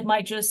settings. It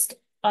might just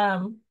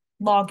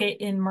log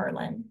it in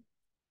Merlin.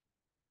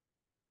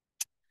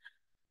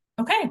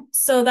 Okay,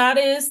 so that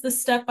is the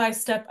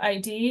step-by-step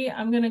ID.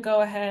 I'm going to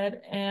go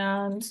ahead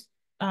and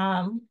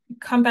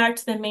come back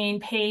to the main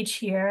page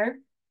here.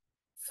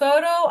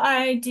 Photo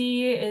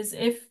ID is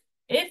if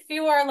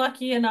you are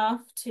lucky enough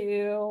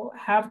to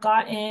have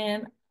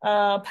gotten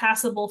a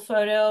passable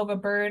photo of a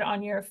bird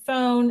on your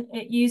phone,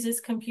 it uses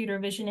computer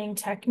visioning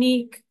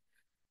techniques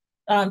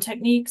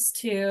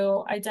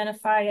to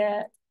identify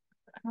it.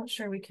 I'm not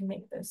sure we can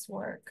make this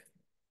work.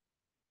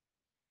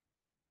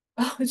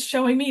 Oh, it's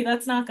showing me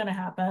that's not going to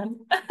happen.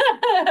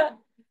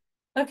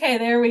 Okay,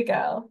 there we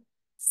go.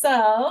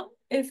 So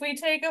if we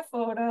take a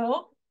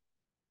photo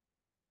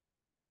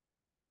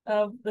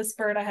of this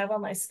bird I have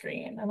on my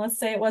screen, and let's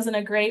say it wasn't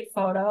a great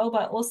photo,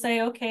 but we'll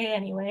say okay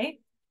anyway.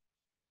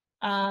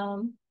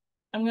 I'm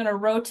going to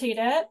rotate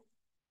it.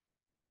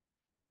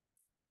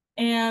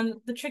 And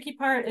the tricky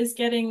part is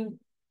getting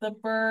the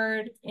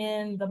bird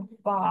in the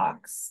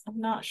box.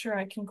 I'm not sure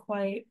I can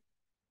quite.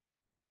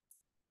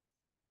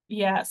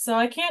 Yeah, so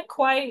I can't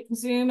quite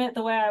zoom it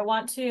the way I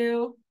want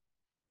to,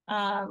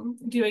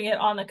 doing it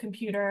on the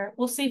computer.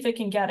 We'll see if it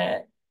can get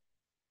it.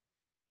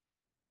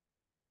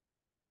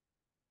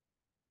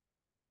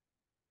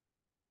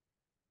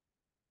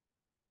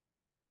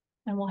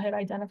 And we'll hit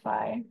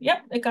identify.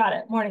 Yep, it got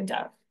it, mourning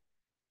dove.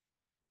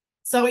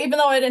 So even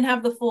though I didn't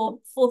have the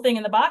full thing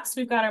in the box,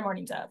 we've got our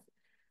mourning dove.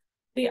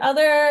 The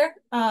other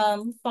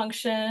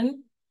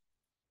function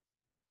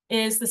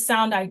is the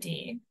sound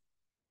ID.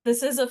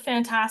 This is a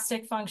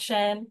fantastic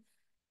function.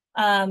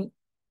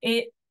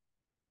 It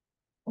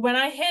when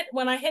I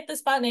hit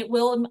this button, it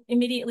will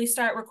immediately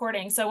start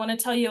recording. So I want to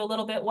tell you a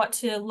little bit what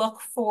to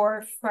look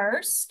for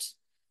first.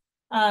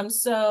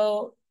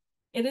 So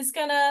it is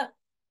gonna,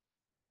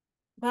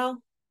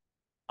 well,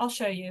 I'll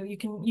show you. You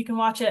can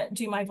watch it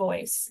do my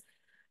voice.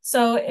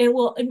 So it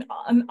will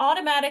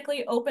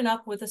automatically open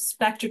up with a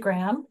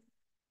spectrogram,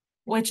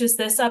 which is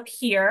this up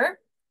here.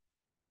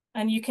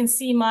 And you can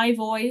see my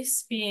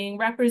voice being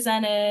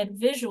represented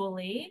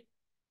visually.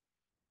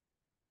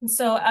 And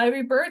so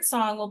every bird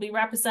song will be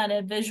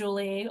represented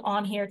visually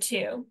on here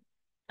too.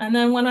 And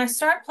then when I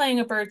start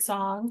playing a bird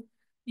song,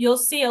 you'll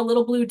see a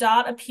little blue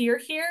dot appear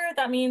here.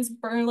 That means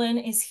Merlin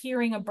is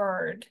hearing a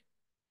bird.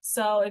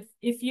 So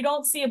if you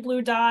don't see a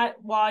blue dot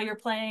while you're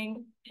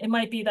playing, it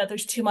might be that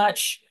there's too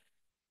much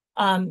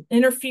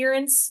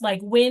interference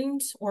like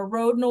wind or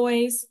road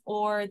noise,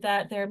 or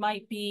that there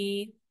might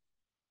be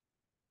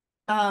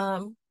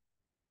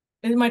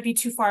it might be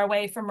too far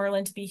away for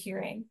Merlin to be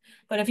hearing.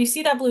 But if you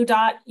see that blue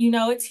dot, you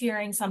know it's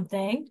hearing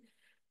something.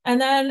 And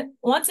then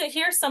once it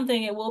hears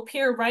something, it will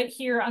appear right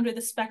here under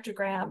the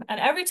spectrogram. And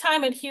every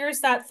time it hears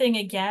that thing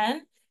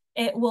again,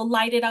 it will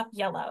light it up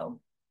yellow.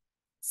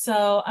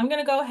 So I'm going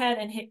to go ahead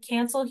and hit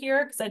cancel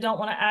here because I don't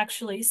want to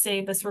actually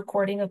save this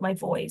recording of my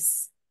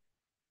voice.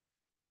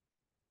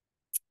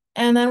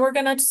 And then we're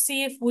going to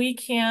see if we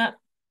can't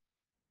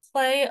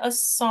play a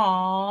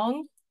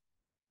song.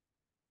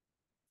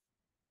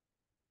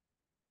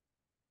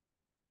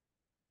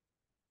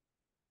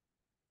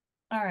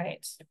 All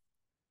right.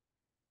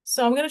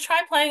 So I'm going to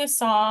try playing a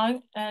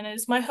song, and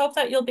it's my hope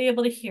that you'll be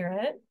able to hear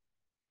it.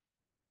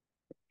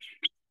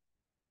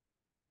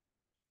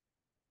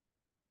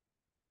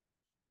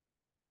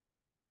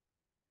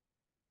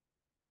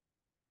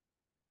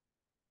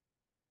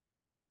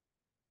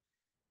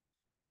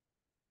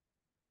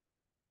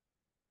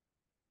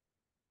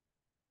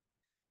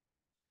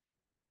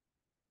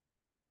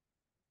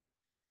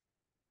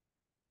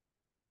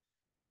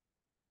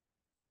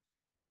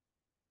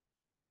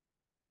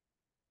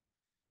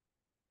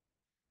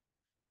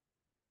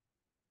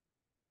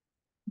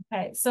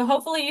 Okay, so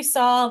hopefully you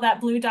saw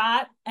that blue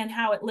dot and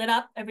how it lit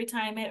up every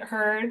time it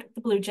heard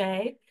the blue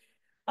jay.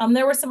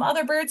 There were some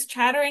other birds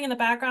chattering in the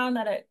background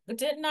that it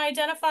didn't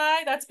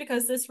identify. That's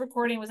because this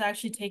recording was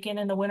actually taken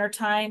in the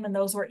wintertime, and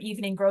those were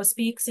evening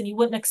grosbeaks, and you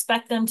wouldn't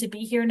expect them to be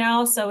here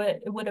now, so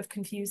it would have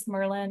confused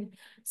Merlin.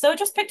 So it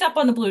just picked up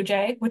on the blue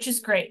jay, which is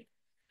great.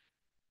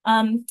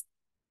 And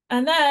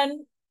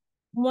then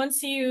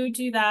once you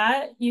do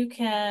that, you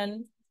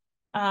can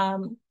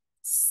um,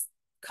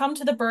 come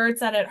to the birds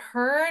that it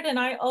heard, and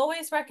I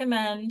always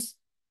recommend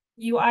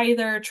you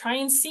either try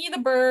and see the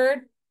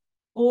bird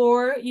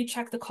or you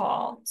check the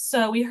call.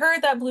 So we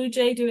heard that blue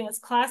jay doing its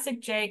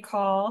classic jay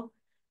call.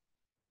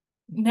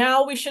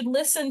 Now we should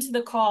listen to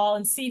the call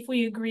and see if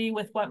we agree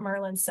with what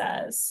Merlin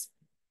says.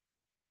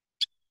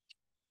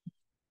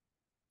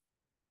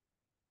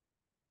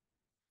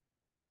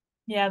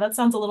 Yeah, that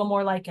sounds a little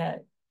more like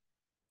it.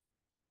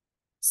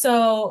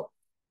 So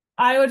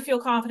I would feel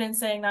confident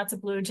saying that's a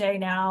blue jay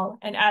now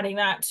and adding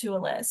that to a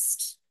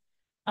list.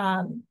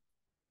 Um,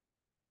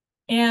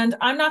 and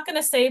I'm not going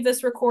to save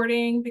this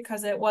recording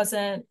because it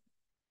wasn't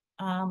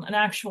an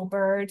actual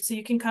bird. So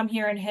you can come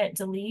here and hit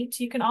delete.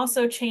 You can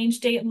also change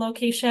date and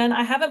location.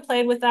 I haven't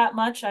played with that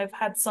much. I've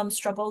had some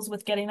struggles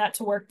with getting that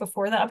to work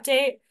before the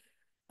update,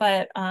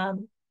 but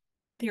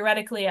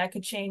theoretically I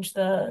could change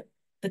the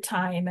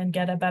time and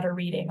get a better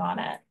reading on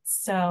it.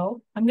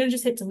 So I'm going to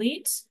just hit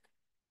delete,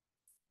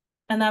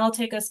 and that'll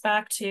take us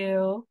back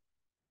to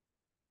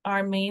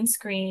our main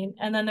screen.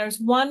 And then there's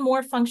one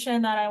more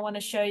function that I want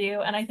to show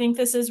you, and I think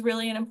this is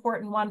really an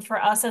important one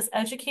for us as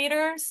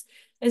educators,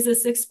 is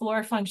this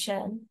explore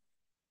function.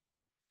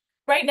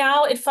 Right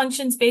now, it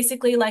functions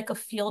basically like a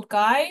field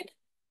guide.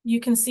 You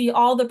can see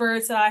all the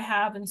birds that I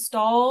have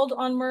installed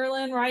on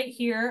Merlin right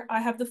here.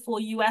 I have the full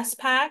US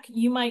pack.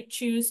 You might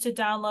choose to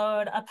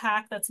download a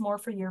pack that's more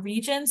for your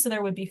region, so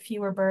there would be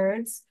fewer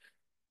birds.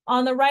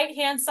 On the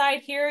right-hand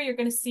side here, you're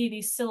going to see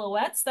these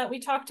silhouettes that we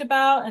talked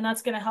about, and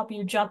that's going to help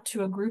you jump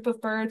to a group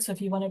of birds. So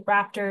if you wanted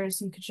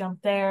raptors, you could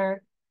jump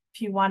there.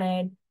 If you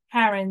wanted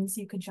herons,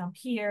 you could jump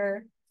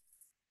here.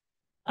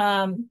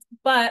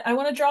 But I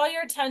want to draw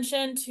your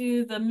attention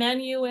to the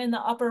menu in the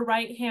upper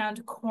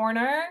right-hand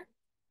corner.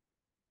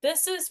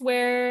 This is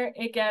where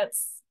it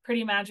gets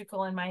pretty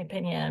magical, in my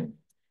opinion.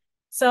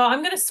 So I'm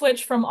going to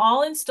switch from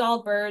all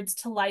installed birds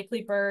to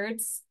likely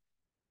birds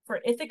for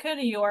Ithaca,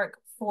 New York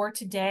for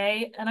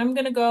today. And I'm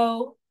going to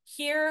go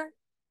here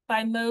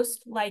by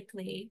most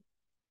likely.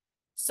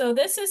 So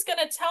this is going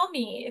to tell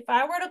me if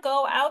I were to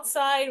go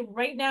outside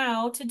right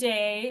now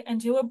today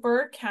and do a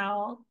bird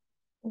count,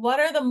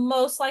 what are the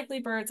most likely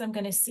birds I'm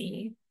going to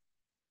see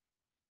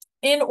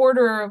in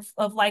order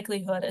of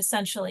likelihood,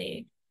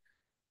 essentially.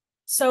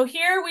 So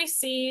here we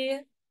see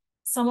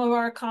some of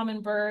our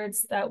common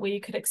birds that we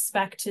could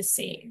expect to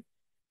see.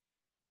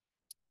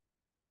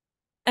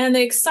 And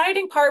the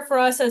exciting part for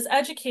us as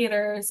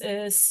educators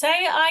is,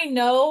 say I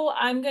know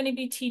I'm going to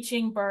be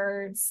teaching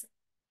birds,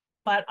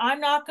 but I'm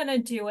not going to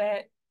do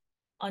it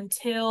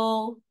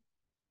until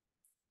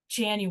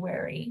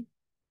January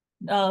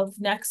of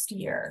next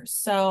year.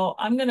 So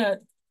I'm going to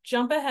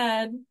jump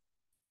ahead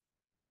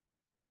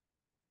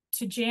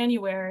to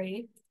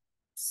January,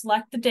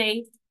 select the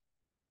date,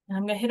 and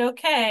I'm going to hit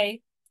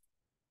OK.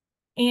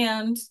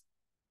 And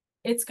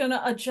it's going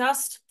to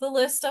adjust the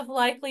list of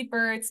likely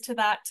birds to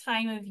that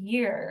time of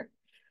year.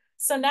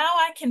 So now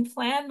I can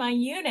plan my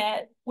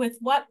unit with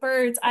what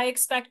birds I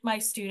expect my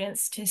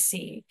students to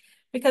see,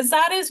 because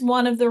that is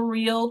one of the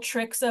real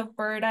tricks of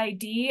bird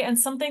ID, and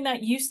something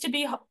that used to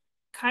be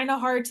kind of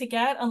hard to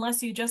get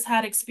unless you just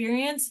had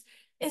experience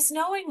is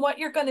knowing what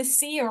you're going to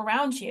see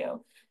around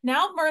you.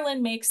 Now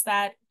Merlin makes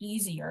that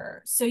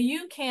easier. So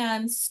you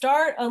can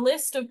start a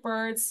list of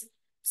birds,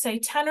 say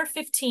 10 or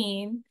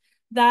 15,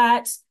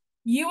 that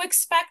you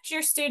expect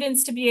your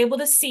students to be able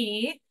to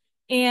see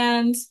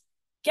and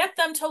get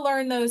them to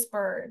learn those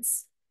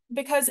birds.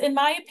 Because in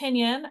my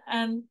opinion,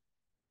 and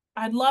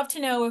I'd love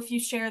to know if you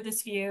share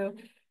this view,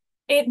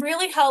 it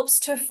really helps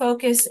to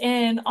focus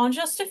in on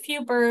just a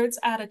few birds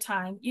at a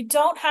time. You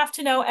don't have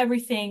to know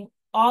everything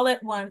all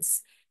at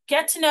once.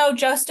 Get to know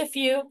just a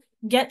few,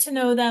 get to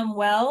know them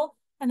well,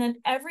 and then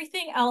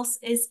everything else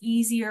is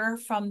easier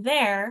from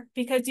there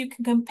because you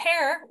can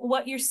compare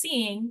what you're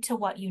seeing to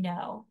what you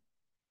know.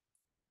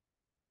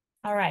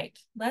 All right,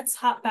 let's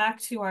hop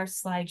back to our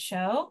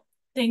slideshow.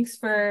 Thanks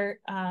for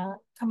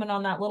coming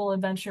on that little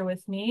adventure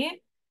with me.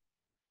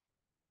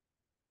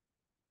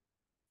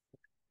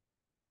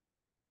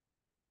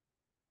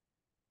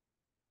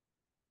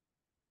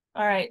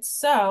 All right,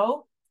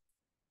 so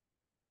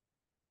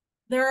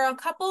there are a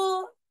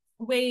couple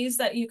ways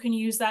that you can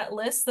use that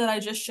list that I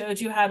just showed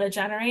you how to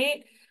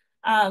generate.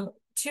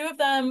 Two of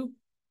them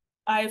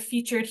I've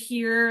featured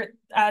here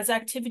as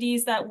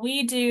activities that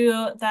we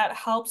do that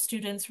help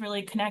students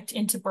really connect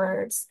into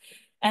birds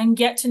and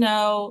get to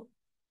know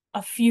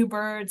a few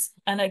birds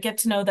and get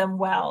to know them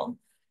well.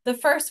 The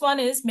first one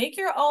is make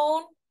your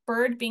own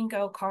bird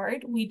bingo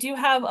card. We do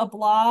have a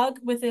blog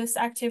with this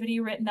activity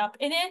written up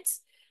in it.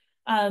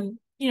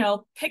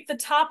 Pick the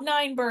top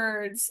 9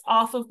 birds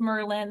off of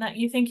Merlin that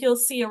you think you'll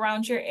see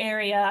around your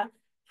area.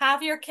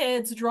 Have your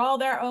kids draw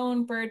their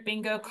own bird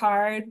bingo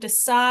card,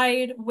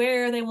 decide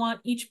where they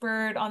want each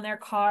bird on their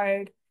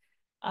card,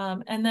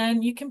 and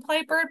then you can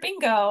play bird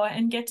bingo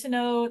and get to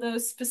know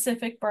those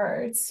specific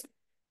birds.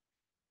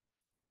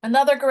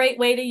 Another great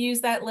way to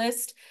use that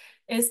list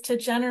is to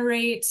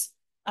generate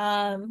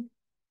a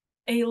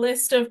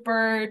list of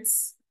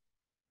birds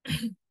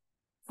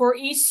for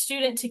each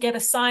student to get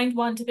assigned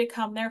one to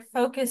become their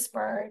focus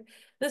bird.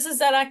 This is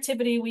that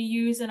activity we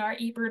use in our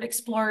eBird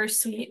Explorer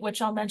suite,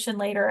 which I'll mention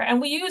later. And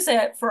we use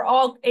it for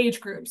all age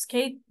groups,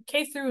 K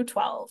through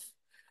 12,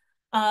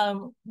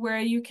 where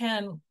you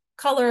can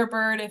color a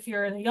bird if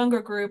you're in a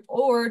younger group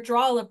or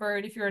draw a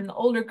bird if you're in the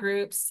older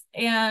groups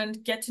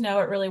and get to know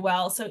it really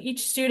well. So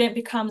each student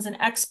becomes an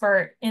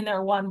expert in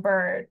their one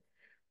bird.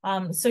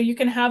 So you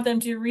can have them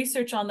do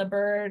research on the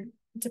bird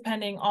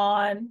depending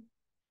on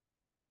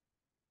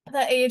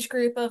the age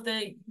group of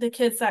the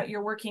kids that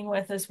you're working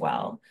with as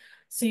well.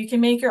 So you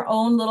can make your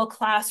own little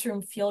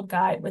classroom field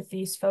guide with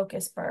these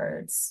focus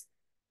birds.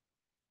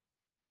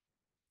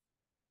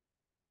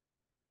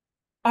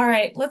 All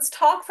right, let's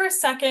talk for a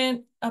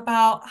second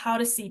about how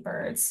to see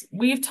birds.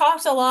 We've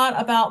talked a lot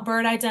about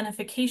bird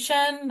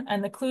identification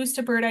and the clues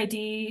to bird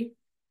ID.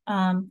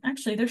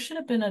 Actually, there should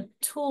have been a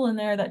tool in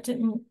there that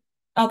didn't.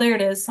 Oh, there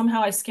it is.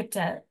 Somehow I skipped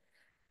it.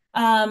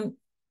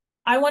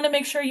 I want to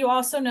make sure you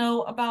also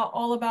know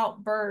all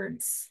about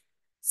birds.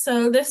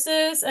 So this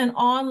is an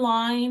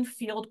online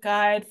field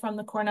guide from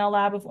the Cornell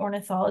Lab of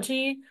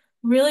Ornithology.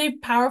 Really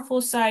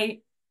powerful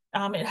site.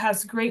 It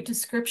has great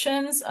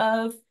descriptions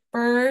of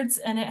birds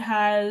and it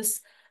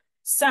has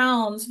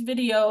sounds,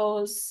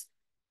 videos,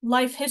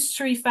 life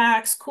history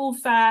facts, cool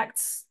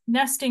facts,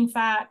 nesting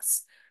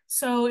facts.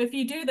 So if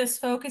you do this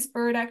focus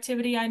bird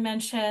activity I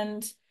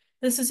mentioned,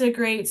 this is a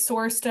great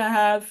source to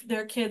have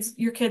your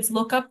kids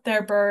look up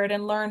their bird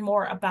and learn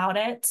more about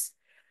it.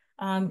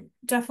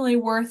 Definitely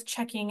worth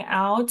checking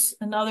out.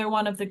 Another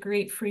one of the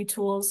great free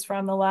tools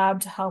from the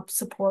lab to help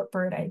support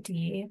bird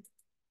ID.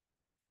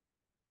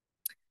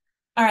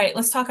 All right,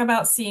 let's talk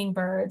about seeing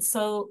birds.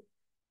 So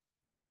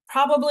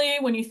probably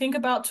when you think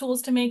about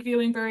tools to make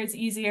viewing birds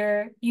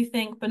easier, you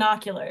think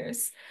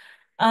binoculars.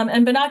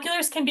 And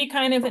binoculars can be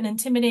kind of an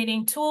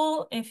intimidating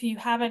tool if you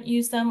haven't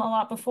used them a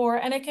lot before,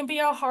 and it can be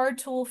a hard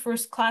tool for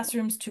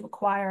classrooms to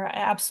acquire.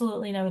 I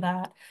absolutely know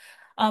that.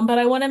 But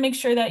I want to make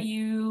sure that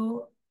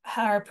you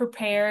are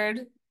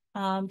prepared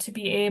to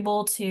be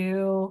able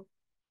to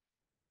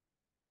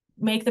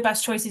make the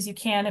best choices you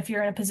can if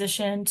you're in a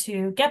position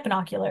to get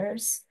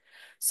binoculars.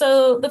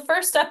 So the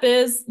first step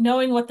is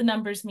knowing what the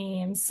numbers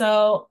mean.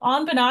 So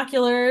on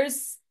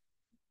binoculars,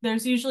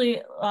 there's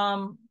usually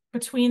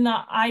between the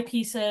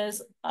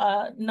eyepieces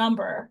a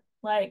number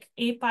like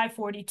 8 by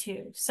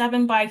 42,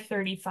 7 by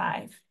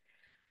 35.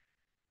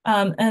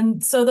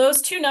 And so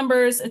those two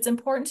numbers, it's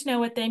important to know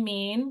what they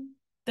mean.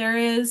 There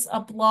is a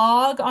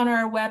blog on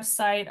our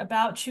website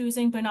about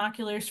choosing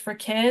binoculars for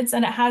kids,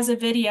 and it has a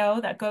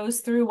video that goes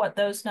through what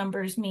those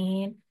numbers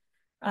mean.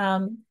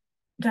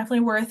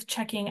 Definitely worth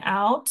checking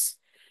out.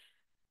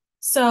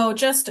 So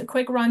just a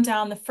quick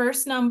rundown, the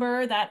first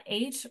number, that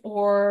 8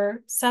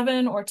 or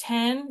 7 or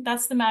 10,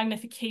 that's the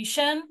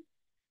magnification.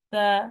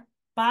 The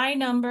by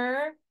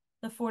number,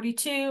 the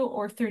 42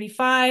 or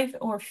 35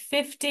 or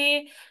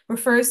 50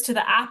 refers to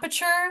the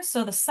aperture,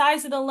 so the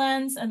size of the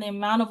lens and the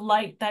amount of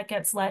light that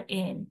gets let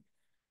in.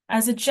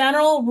 As a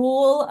general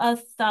rule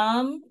of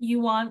thumb, you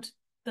want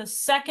the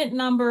second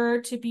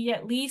number to be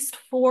at least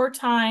 4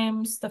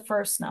 times the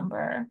first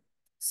number.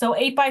 So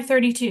 8 by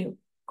 32,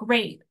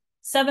 great.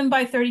 7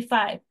 by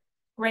 35.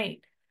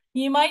 Great.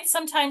 You might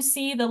sometimes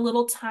see the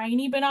little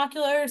tiny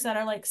binoculars that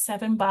are like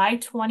 7 by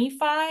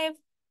 25.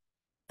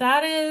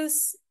 That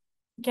is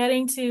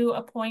getting to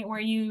a point where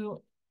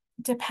you,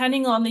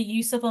 depending on the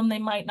use of them, they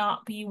might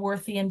not be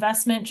worth the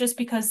investment just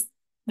because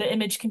the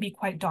image can be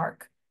quite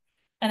dark.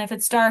 And if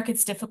it's dark,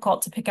 it's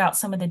difficult to pick out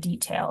some of the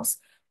details.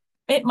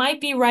 It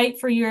might be right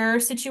for your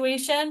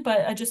situation,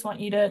 but I just want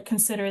you to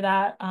consider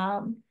that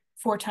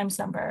 4 times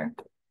number.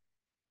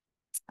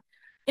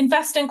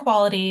 Invest in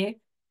quality.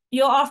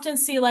 You'll often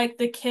see like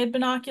the kid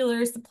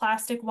binoculars, the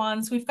plastic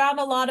ones. We've gotten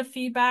a lot of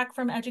feedback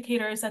from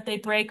educators that they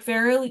break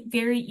very,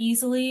 very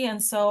easily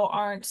and so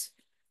aren't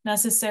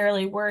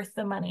necessarily worth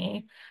the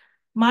money.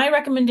 My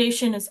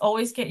recommendation is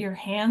always get your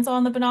hands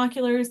on the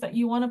binoculars that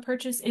you want to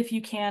purchase if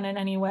you can in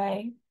any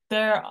way.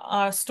 There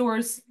are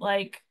stores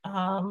like,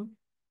 oh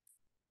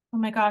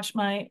my gosh,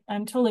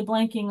 I'm totally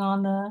blanking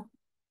on the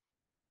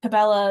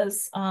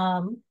Cabela's,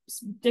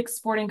 Dick's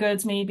Sporting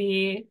Goods,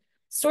 maybe.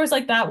 Stores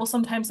like that will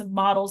sometimes have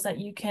models that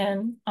you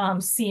can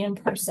see in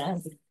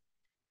person.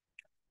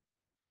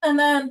 And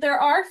then there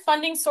are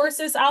funding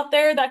sources out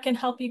there that can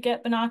help you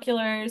get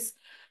binoculars.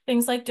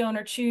 Things like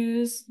Donors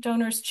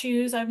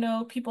Choose, I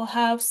know people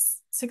have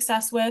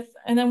success with.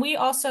 And then we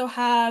also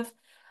have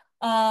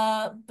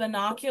a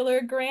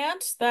binocular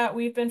grant that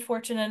we've been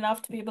fortunate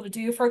enough to be able to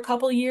do for a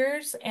couple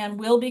years and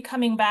will be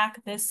coming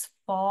back this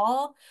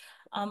fall.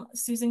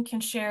 Susan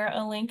can share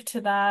a link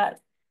to that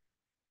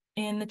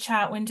in the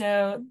chat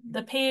window.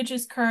 The page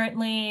is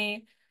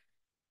currently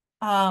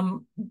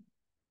for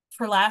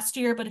last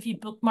year, but if you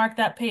bookmark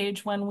that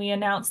page when we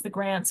announce the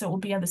grants, it will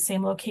be at the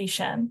same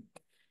location.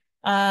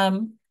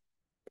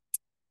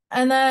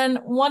 And then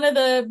one of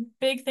the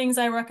big things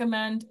I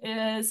recommend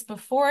is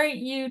before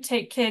you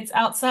take kids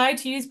outside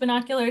to use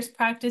binoculars,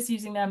 practice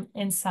using them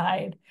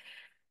inside.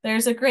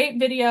 There's a great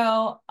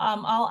video.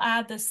 I'll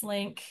add this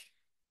link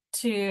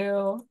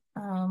to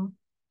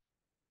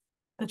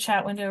the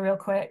chat window real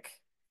quick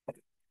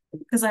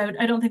because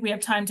I don't think we have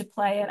time to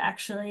play it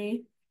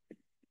actually.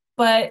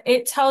 But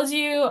it tells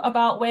you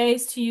about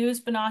ways to use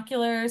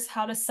binoculars,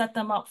 how to set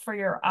them up for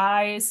your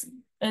eyes.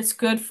 It's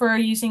good for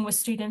using with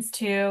students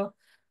too.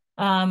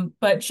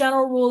 But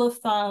general rule of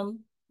thumb,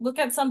 look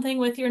at something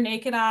with your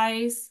naked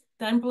eyes,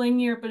 then bring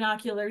your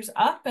binoculars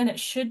up, and it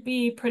should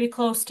be pretty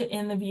close to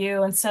in the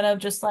view instead of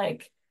just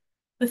like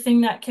the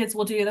thing that kids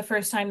will do the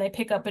first time they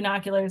pick up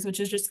binoculars, which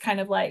is just kind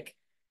of like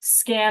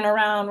scan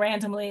around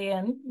randomly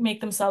and make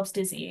themselves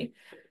dizzy.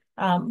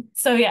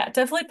 So yeah,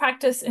 definitely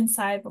practice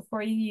inside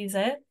before you use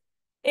it.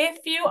 If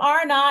you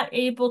are not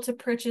able to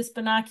purchase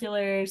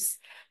binoculars,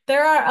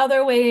 there are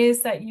other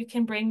ways that you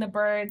can bring the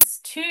birds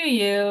to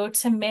you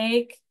to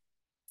make,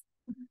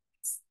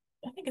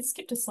 I think it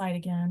skipped a slide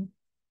again.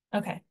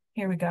 Okay,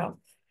 here we go.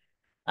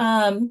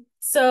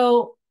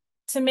 So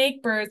to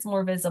make birds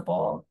more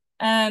visible,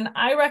 and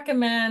I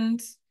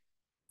recommend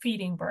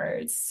feeding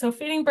birds. So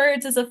feeding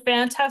birds is a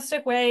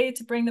fantastic way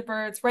to bring the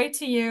birds right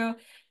to you,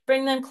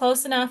 bring them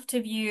close enough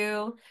to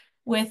view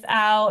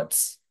without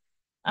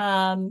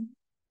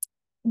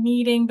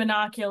needing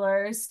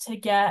binoculars to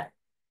get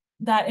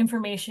that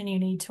information you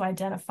need to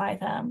identify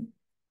them.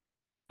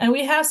 And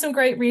we have some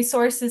great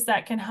resources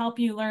that can help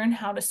you learn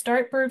how to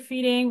start bird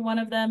feeding. One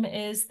of them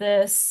is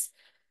this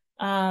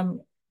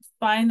Find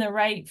the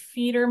Right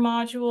Feeder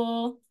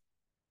module.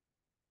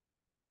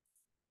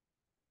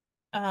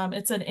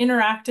 It's an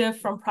interactive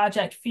from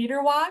Project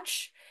Feeder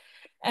Watch.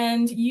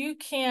 And you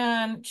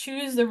can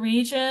choose the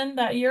region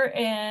that you're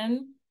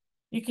in.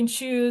 You can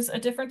choose a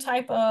different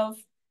types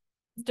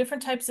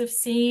of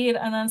seed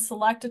and then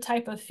select a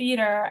type of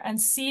feeder and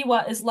see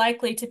what is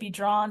likely to be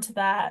drawn to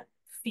that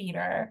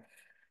feeder.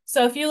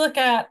 So if you look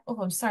at,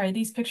 oh, I'm sorry,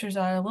 these pictures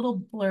are a little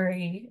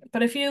blurry,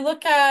 but if you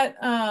look at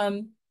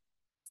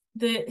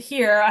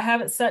here, I have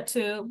it set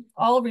to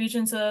all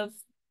regions of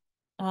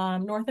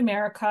North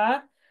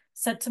America,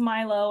 set to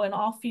Milo and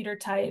all feeder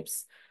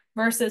types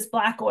versus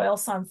black oil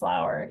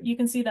sunflower. You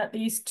can see that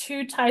these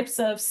two types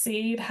of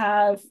seed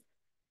have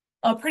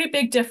a pretty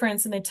big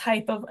difference in the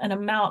type of an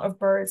amount of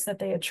birds that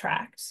they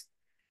attract.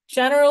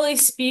 Generally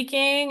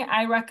speaking,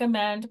 I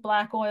recommend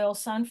black oil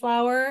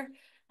sunflower.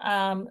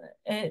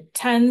 It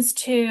tends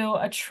to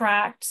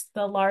attract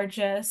the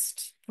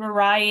largest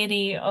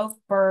variety of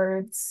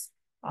birds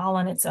all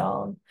on its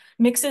own.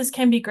 Mixes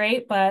can be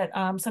great, but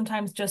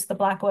sometimes just the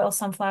black oil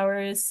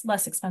sunflower is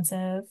less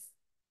expensive.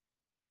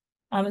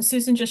 And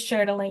Susan just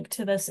shared a link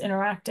to this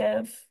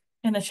interactive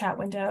in the chat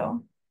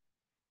window.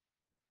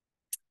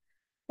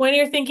 When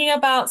you're thinking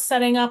about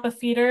setting up a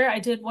feeder, I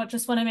just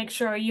want to make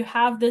sure you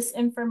have this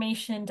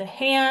information to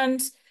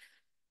hand.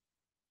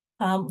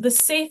 The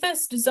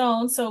safest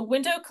zone, so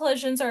window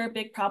collisions are a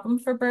big problem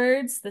for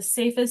birds. The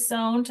safest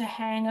zone to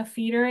hang a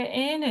feeder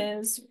in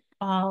is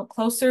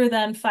closer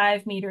than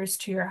 5 meters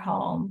to your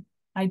home,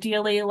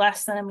 ideally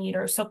less than a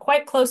meter. So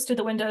quite close to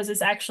the windows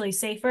is actually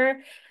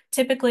safer.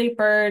 Typically,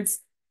 birds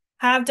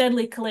have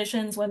deadly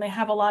collisions when they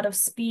have a lot of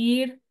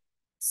speed.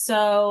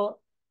 So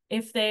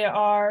if they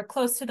are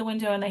close to the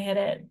window and they hit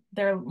it,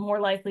 they're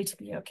more likely to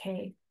be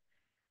okay.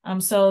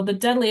 So the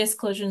deadliest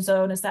collision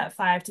zone is that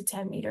 5 to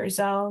 10 meter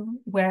zone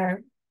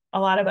where a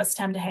lot of us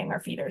tend to hang our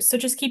feeders. So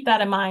just keep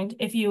that in mind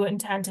if you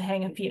intend to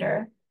hang a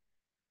feeder.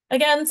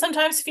 Again,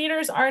 sometimes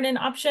feeders aren't an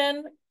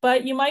option,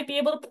 but you might be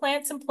able to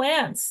plant some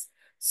plants.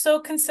 So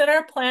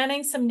consider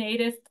planting some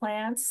native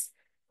plants.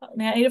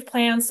 Native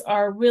plants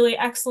are really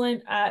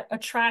excellent at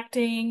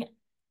attracting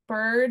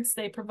birds.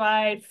 They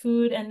provide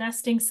food and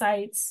nesting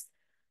sites.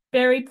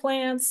 Berry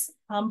plants,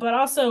 but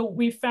also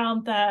we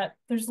found that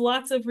there's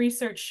lots of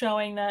research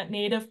showing that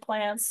native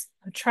plants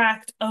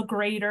attract a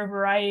greater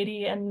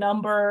variety and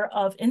number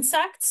of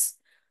insects,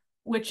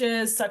 which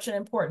is such an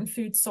important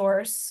food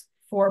source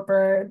for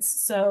birds.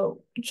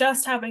 So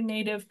just having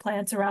native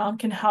plants around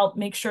can help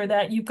make sure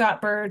that you've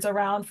got birds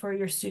around for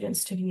your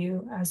students to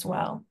view as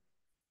well.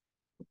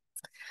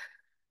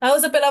 That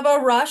was a bit of a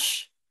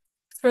rush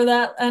for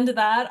that end of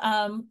that.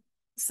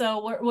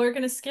 So we're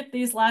going to skip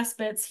these last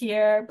bits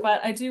here,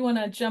 but I do want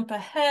to jump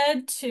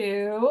ahead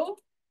to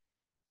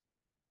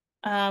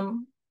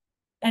um,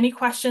 any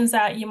questions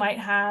that you might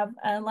have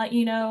and let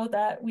you know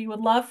that we would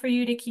love for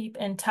you to keep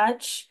in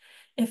touch.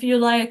 If you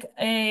like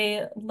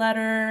a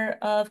letter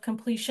of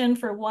completion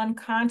for one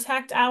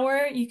contact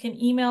hour, you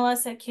can email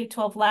us at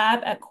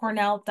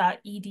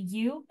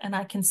k12lab@cornell.edu and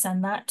I can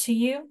send that to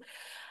you.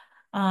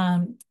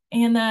 And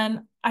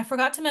then I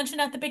forgot to mention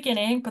at the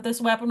beginning, but this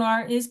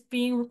webinar is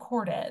being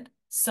recorded.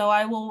 So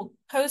I will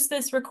post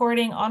this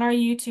recording on our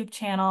YouTube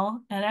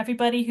channel, and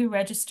everybody who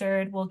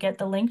registered will get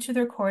the link to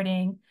the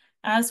recording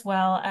as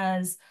well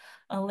as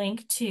a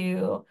link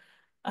to,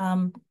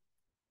 as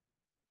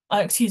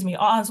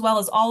well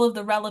as all of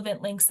the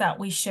relevant links that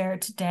we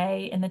shared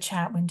today in the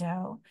chat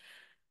window.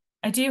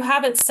 I do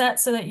have it set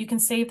so that you can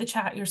save the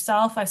chat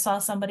yourself. I saw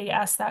somebody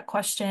ask that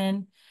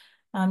question.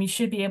 You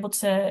should be able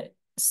to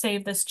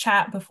save this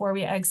chat before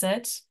we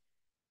exit.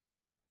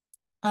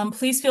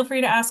 Please feel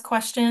free to ask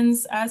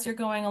questions as you're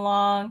going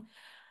along.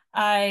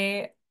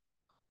 I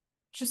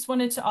just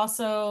wanted to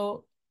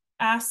also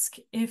ask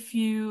if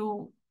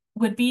you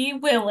would be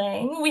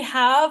willing. We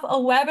have a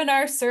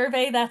webinar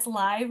survey that's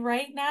live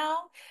right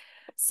now.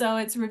 So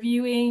it's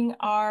reviewing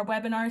our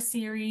webinar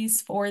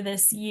series for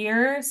this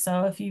year.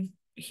 So if you're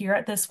here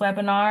at this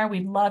webinar,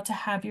 we'd love to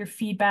have your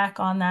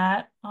feedback on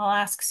that. I'll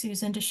ask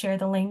Susan to share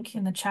the link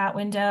in the chat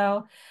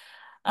window.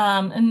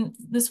 And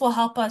this will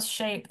help us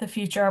shape the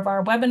future of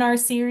our webinar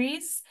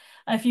series.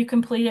 If you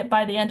complete it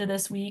by the end of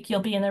this week,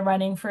 you'll be in the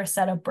running for a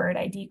set of bird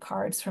ID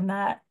cards from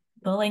that.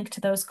 The link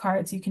to those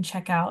cards you can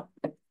check out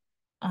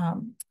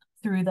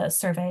through the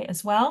survey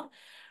as well.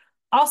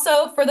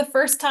 Also, for the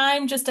first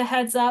time, just a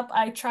heads up,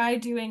 I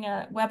tried doing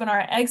a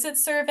webinar exit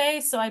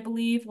survey. So I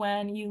believe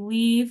when you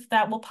leave,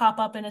 that will pop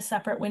up in a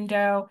separate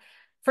window.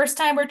 First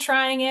time we're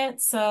trying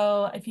it.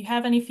 So if you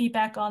have any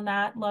feedback on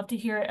that, love to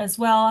hear it as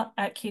well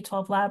at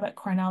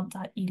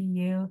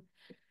k12lab@cornell.edu.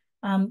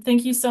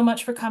 Thank you so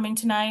much for coming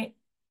tonight.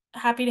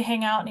 Happy to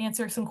hang out and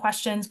answer some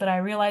questions, but I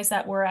realize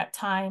that we're at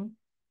time.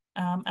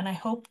 And I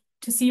hope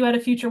to see you at a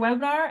future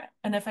webinar.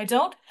 And if I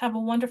don't, have a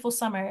wonderful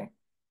summer.